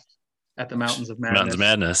Lovecraft at the Mountains of Madness? Mountains of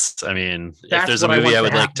Madness. I mean, That's if there's a what I movie want I would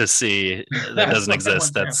to like happen. to see that doesn't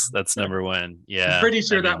exist, I want to that's number one. Yeah. I'm pretty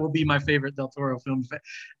sure that will be my favorite Del Toro film,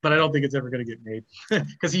 but I don't think it's ever going to get made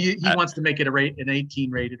because he wants to make it an 18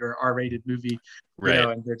 rated or R-rated movie, right?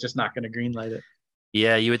 And they're just not going to greenlight it.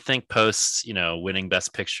 Yeah, you would think post, winning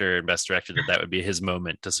Best Picture and Best Director that would be his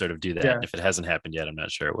moment to sort of do that. Yeah. And if it hasn't happened yet, I'm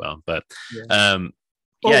not sure it will. But Yeah.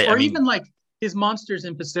 yeah, or even like his monsters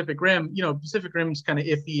in Pacific Rim. Pacific Rim's kind of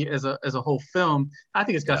iffy as a whole film. I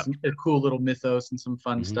think it's got a cool little mythos and some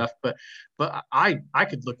fun stuff. But I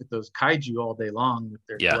could look at those kaiju all day long with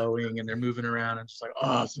their glowing and they're moving around and just like,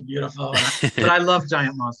 oh, so beautiful. But I love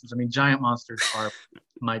giant monsters. I mean, giant monsters are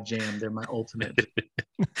my jam. They're my ultimate.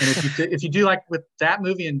 And if you do like with that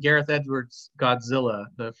movie and Gareth Edwards' Godzilla,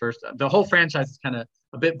 the whole franchise is kind of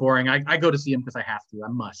a bit boring. I go to see him because I have to. I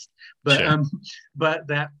must. But Sure. But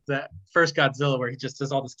that first Godzilla where he just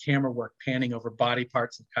does all this camera work panning over body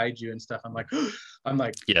parts of kaiju and stuff, I'm like,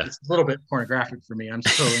 Yeah. it's a little bit pornographic for me. I'm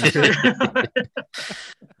so into it.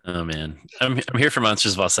 Oh man, I'm here for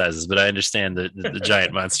monsters of all sizes, but I understand that the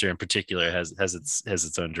giant monster in particular has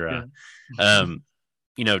its own draw.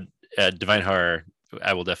 Yeah. Divine Horror,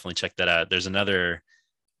 I will definitely check that out. There's another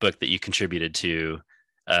book that you contributed to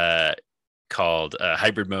called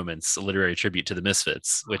Hybrid Moments, a literary tribute to the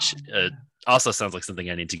Misfits, which also sounds like something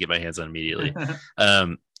I need to get my hands on immediately.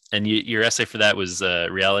 And your essay for that was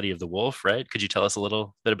Reality of the Wolf, right? Could you tell us a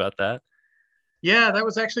little bit about that? Yeah, that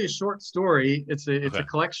was actually a short story. It's a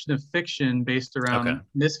collection of fiction based around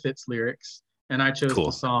Misfits lyrics, and I chose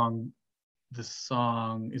the song. The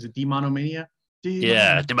song is it Demonomania?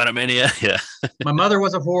 Yeah, Demonomania. Yeah. My mother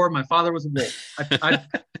was a whore. My father was a wolf. I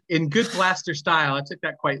in good Blaster style, I took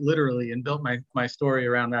that quite literally and built my story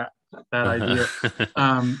around that idea,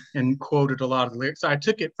 and quoted a lot of the lyrics. So I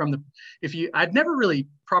took it from I'd never really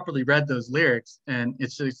properly read those lyrics, and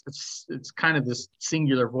it's kind of this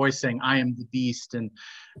singular voice saying, "I am the beast," and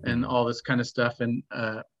all this kind of stuff, and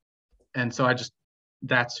so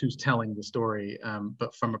that's who's telling the story,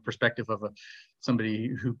 but from a perspective of somebody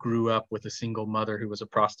who grew up with a single mother who was a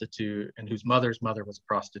prostitute and whose mother's mother was a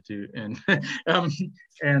prostitute and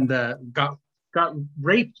got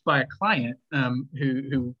raped by a client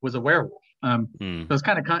who was a werewolf. So it's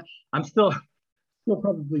kind of I'm still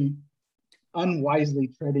probably unwisely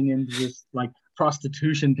treading into this like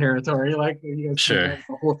prostitution territory, like you guys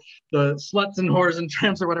the sluts and whores and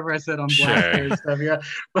tramps or whatever I said on Blaster and stuff. Yeah,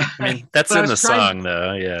 but, I mean that's in the song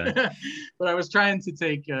though. Yeah. But I was trying to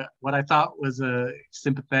take what I thought was a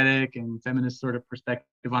sympathetic and feminist sort of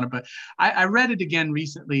perspective on it. But I read it again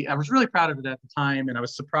recently. I was really proud of it at the time, and I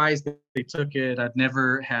was surprised that they took it. I'd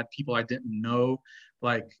never had people I didn't know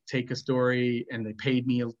like take a story and they paid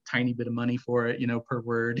me a tiny bit of money for it, per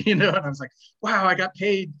word, and I was like, wow, I got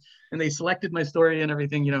paid, and they selected my story and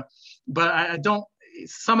everything, but I don't,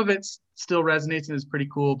 some of it still resonates and is pretty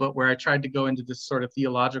cool, but where I tried to go into this sort of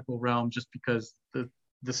theological realm just because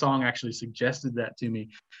the song actually suggested that to me,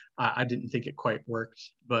 I didn't think it quite worked,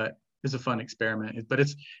 but it's a fun experiment. But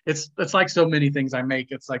it's like so many things I make.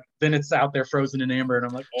 It's like then it's out there frozen in amber, and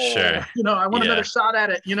I'm like, sure, I want another shot at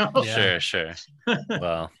it. Yeah. Sure.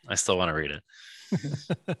 Well, I still want to read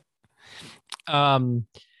it.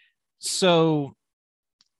 So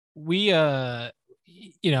we I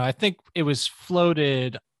think it was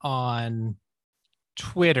floated on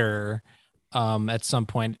Twitter at some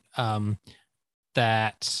point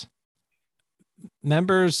that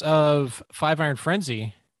members of Five Iron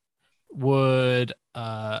Frenzy would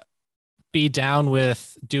be down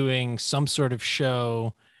with doing some sort of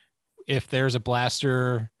show if there's a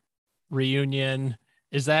Blaster reunion.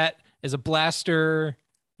 Is a Blaster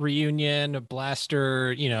reunion, a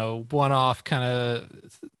Blaster, one-off kind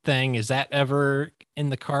of thing, is that ever in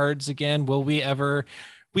the cards again? Will we ever?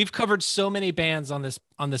 We've covered so many bands on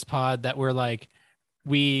this pod that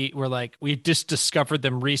we just discovered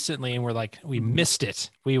them recently and we're like, we missed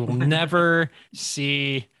it. We will never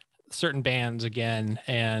see certain bands again.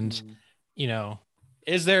 And,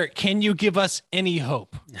 can you give us any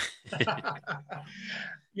hope?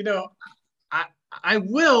 I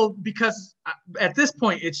will, because at this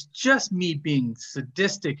point, it's just me being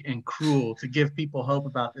sadistic and cruel to give people hope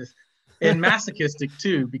about this, and masochistic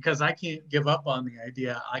too, because I can't give up on the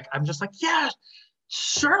idea. I'm just like, yeah,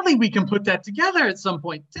 surely we can put that together at some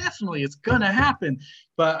point. Definitely, it's gonna happen.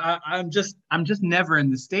 But I'm just never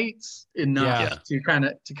in the States enough to kind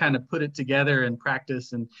of put it together and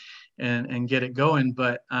practice and get it going.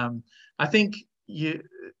 But I think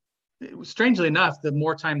strangely enough, the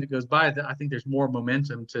more time that goes by, I think there's more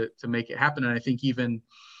momentum to make it happen. And I think even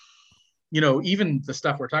the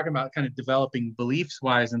stuff we're talking about, kind of developing beliefs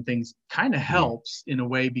wise and things, kind of helps in a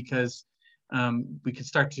way, because we can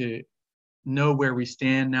start to know where we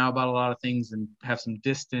stand now about a lot of things and have some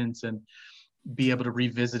distance and be able to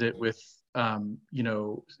revisit it with a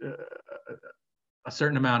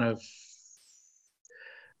certain amount of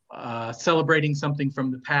celebrating something from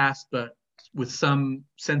the past, but with some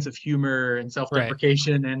sense of humor and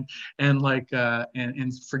self-deprecation and like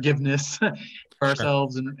and forgiveness for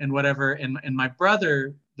ourselves and whatever. And my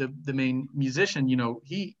brother, the main musician, you know,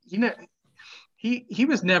 he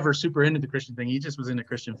was never super into the Christian thing. He just was in a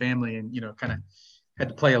Christian family and, you know, kind of had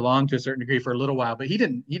to play along to a certain degree for a little while, but he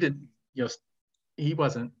didn't, you know, he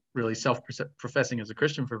wasn't really self-professing as a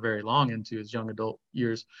Christian for very long into his young adult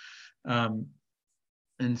years.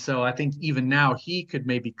 And so I think even now he could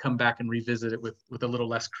maybe come back and revisit it with a little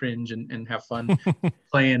less cringe and have fun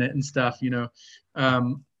playing it and stuff, you know?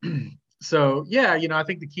 So yeah, you know, I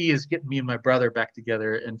think the key is getting me and my brother back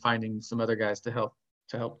together and finding some other guys to help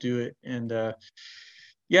do it. And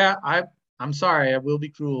yeah, I'm sorry, I will be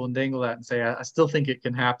cruel and dangle that and say I still think it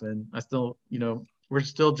can happen. I still, you know,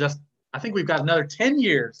 I think we've got another 10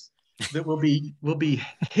 years that will be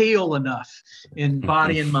hale enough in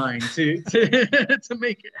body and mind to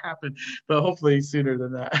make it happen, but hopefully sooner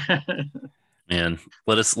than that. Man,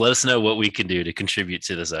 let us know what we can do to contribute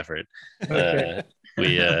to this effort. Okay.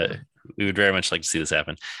 We would very much like to see this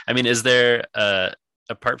happen. I mean, is there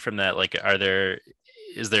apart from that, like,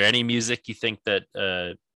 is there any music you think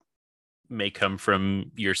that may come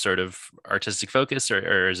from your sort of artistic focus,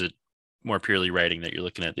 or is it more purely writing that you're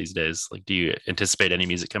looking at these days? Like, do you anticipate any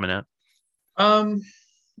music coming out? I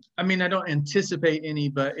mean, I don't anticipate any,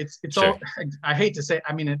 but it's Sure. all, I hate to say,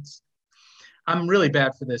 I mean, I'm really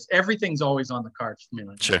bad for this. Everything's always on the cards for me.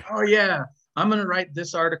 Like, Sure. oh yeah, I'm going to write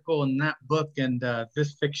this article and that book and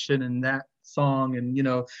this fiction and that song. And, you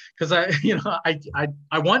know, cause I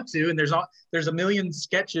want to, and there's a million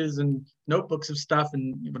sketches and notebooks of stuff.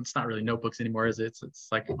 And it's not really notebooks anymore, is it? It's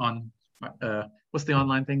like on what's the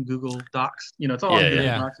online thing? Google Docs, you know, it's all on Google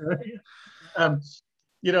Docs. Right?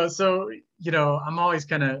 You know, so, you know, I'm always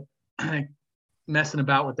kind of messing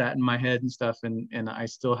about with that in my head and stuff. And I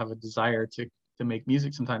still have a desire to make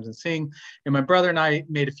music sometimes and sing. And my brother and I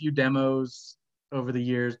made a few demos over the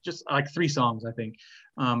years, just like 3 songs, I think.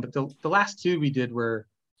 But the last 2 we did were,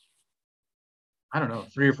 I don't know,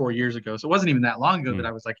 3 or 4 years ago. So it wasn't even that long ago that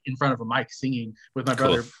I was like in front of a mic singing with my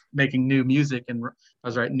brother, making new music, and I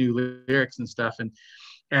was writing new lyrics and stuff. And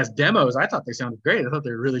as demos, I thought they sounded great. I thought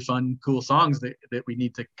they were really fun, cool songs that we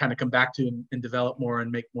need to kind of come back to and develop more and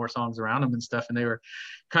make more songs around them and stuff. And they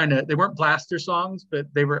weren't blaster songs, but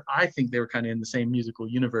I think they were kind of in the same musical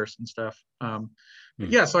universe and stuff.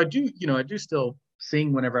 Yeah, so I do still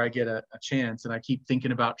sing whenever I get a chance, and I keep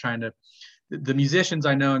thinking about the musicians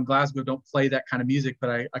I know in Glasgow don't play that kind of music, but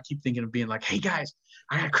I keep thinking of being like, hey guys,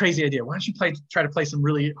 I got a crazy idea. Why don't you try to play some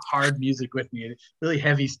really hard music with me, really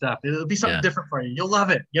heavy stuff. It'll be something different for you. You'll love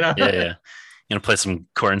it, you know? Yeah. You gonna play some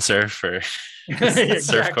corn surf or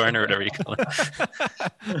surf corn or whatever you call it.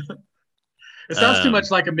 It sounds too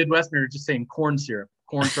much like a Midwesterner just saying corn syrup.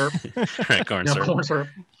 Corn syrup. Right, corn syrup. Corn syrup.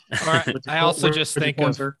 All right. I also just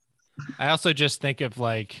think of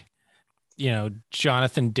like, you know,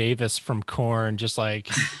 Jonathan Davis from Korn, just like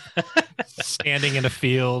standing in a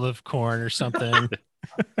field of corn or something.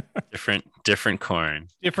 Different corn.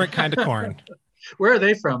 Different kind of corn. Where are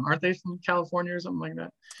they from? Aren't they from California or something like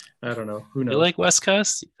that? I don't know. Who knows? You like West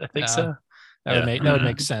Coast? I think so. That would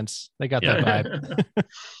make sense. They got that vibe.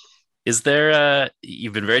 Is there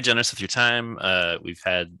you've been very generous with your time. We've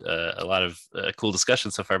had a lot of cool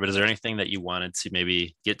discussions so far, but is there anything that you wanted to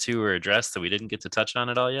maybe get to or address that we didn't get to touch on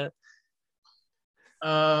at all yet?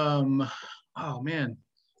 Oh man,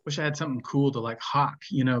 wish I had something cool to like hawk,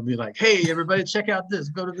 you know, be like, hey everybody, check out this,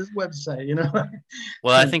 go to this website, you know.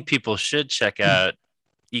 Well, I think people should check out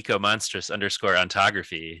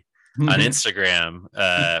ecomonstrous_ontography on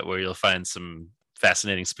Instagram, where you'll find some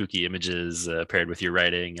fascinating spooky images paired with your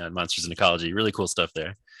writing on monsters and ecology. Really cool stuff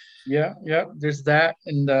there. Yeah, there's that.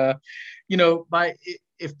 And you know,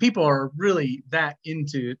 if people are really that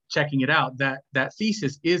into checking it out, that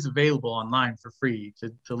thesis is available online for free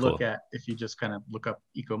to look at. If you just kind of look up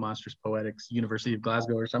Ecomonstrous Poetics, University of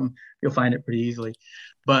Glasgow or something, you'll find it pretty easily.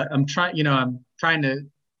 But I'm trying to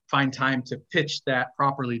find time to pitch that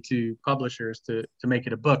properly to publishers to make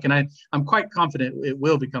it a book. And I'm quite confident it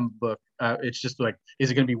will become a book. It's just like,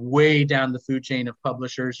 is it going to be way down the food chain of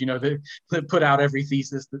publishers, you know, that put out every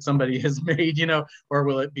thesis that somebody has made, you know, or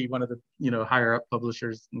will it be one of the, you know, higher up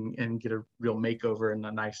publishers and get a real makeover and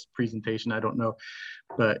a nice presentation? I don't know,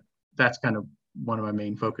 but that's kind of one of my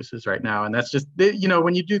main focuses right now. And that's just, you know,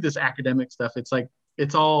 when you do this academic stuff, it's like,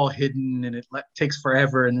 it's all hidden and it takes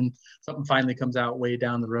forever, and then something finally comes out way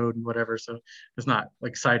down the road and whatever. So it's not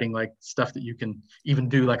exciting like stuff that you can even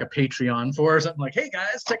do like a Patreon for, or something like, hey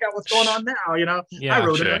guys, check out what's going on now, you know. I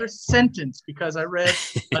wrote another sentence because I read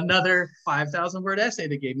another 5,000 word essay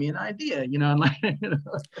that gave me an idea, you know. And like, you know.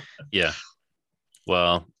 Yeah,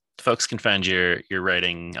 well, folks can find your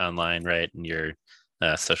writing online, right, and your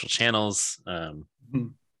social channels.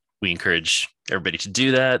 We encourage everybody to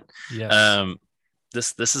do that. Yes.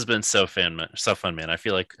 This has been so fun, man. I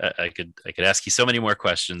feel like I could ask you so many more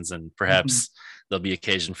questions, and perhaps there'll be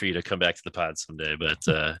occasion for you to come back to the pod someday.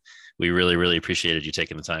 But we really, really appreciated you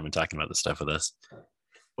taking the time and talking about this stuff with us.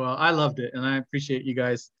 Well, I loved it, and I appreciate you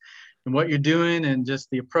guys and what you're doing, and just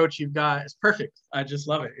the approach you've got. It's perfect. I just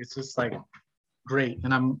love it. It's just like great,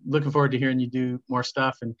 and I'm looking forward to hearing you do more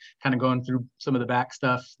stuff and kind of going through some of the back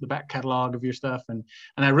stuff, the back catalog of your stuff, and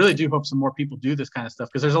I really do hope some more people do this kind of stuff,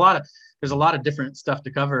 because there's a lot of different stuff to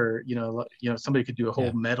cover. Somebody could do a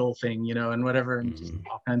whole metal thing, and whatever, and just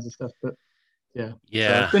all kinds of stuff. But yeah,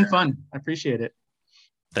 so it's been fun. I appreciate it.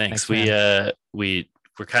 Thanks.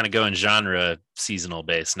 We're kind of going genre seasonal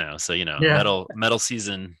based now, so metal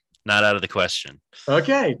season not out of the question.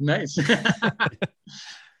 Okay, nice.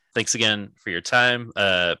 Thanks again for your time.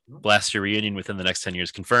 Blaster reunion within the next 10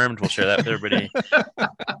 years confirmed. We'll share that with everybody.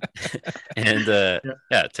 And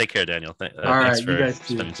take care, Daniel. All right, thanks for you guys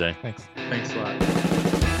too. spending today. Thanks a lot.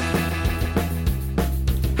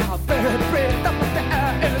 How very breathed up with the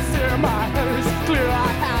air in the sear. My hair is clear,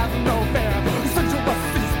 I have no fear. Sensuous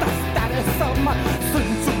is the status of my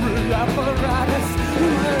sensory apparatus.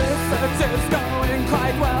 My research is going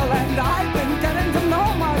quite well, and I've been getting to know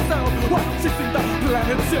myself. Well, she's in the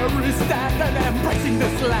planetary stand and embracing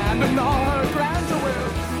this land and all her grandeur.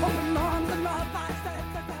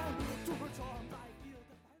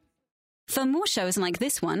 For more shows like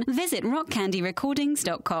this one, visit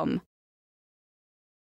rockcandyrecordings.com.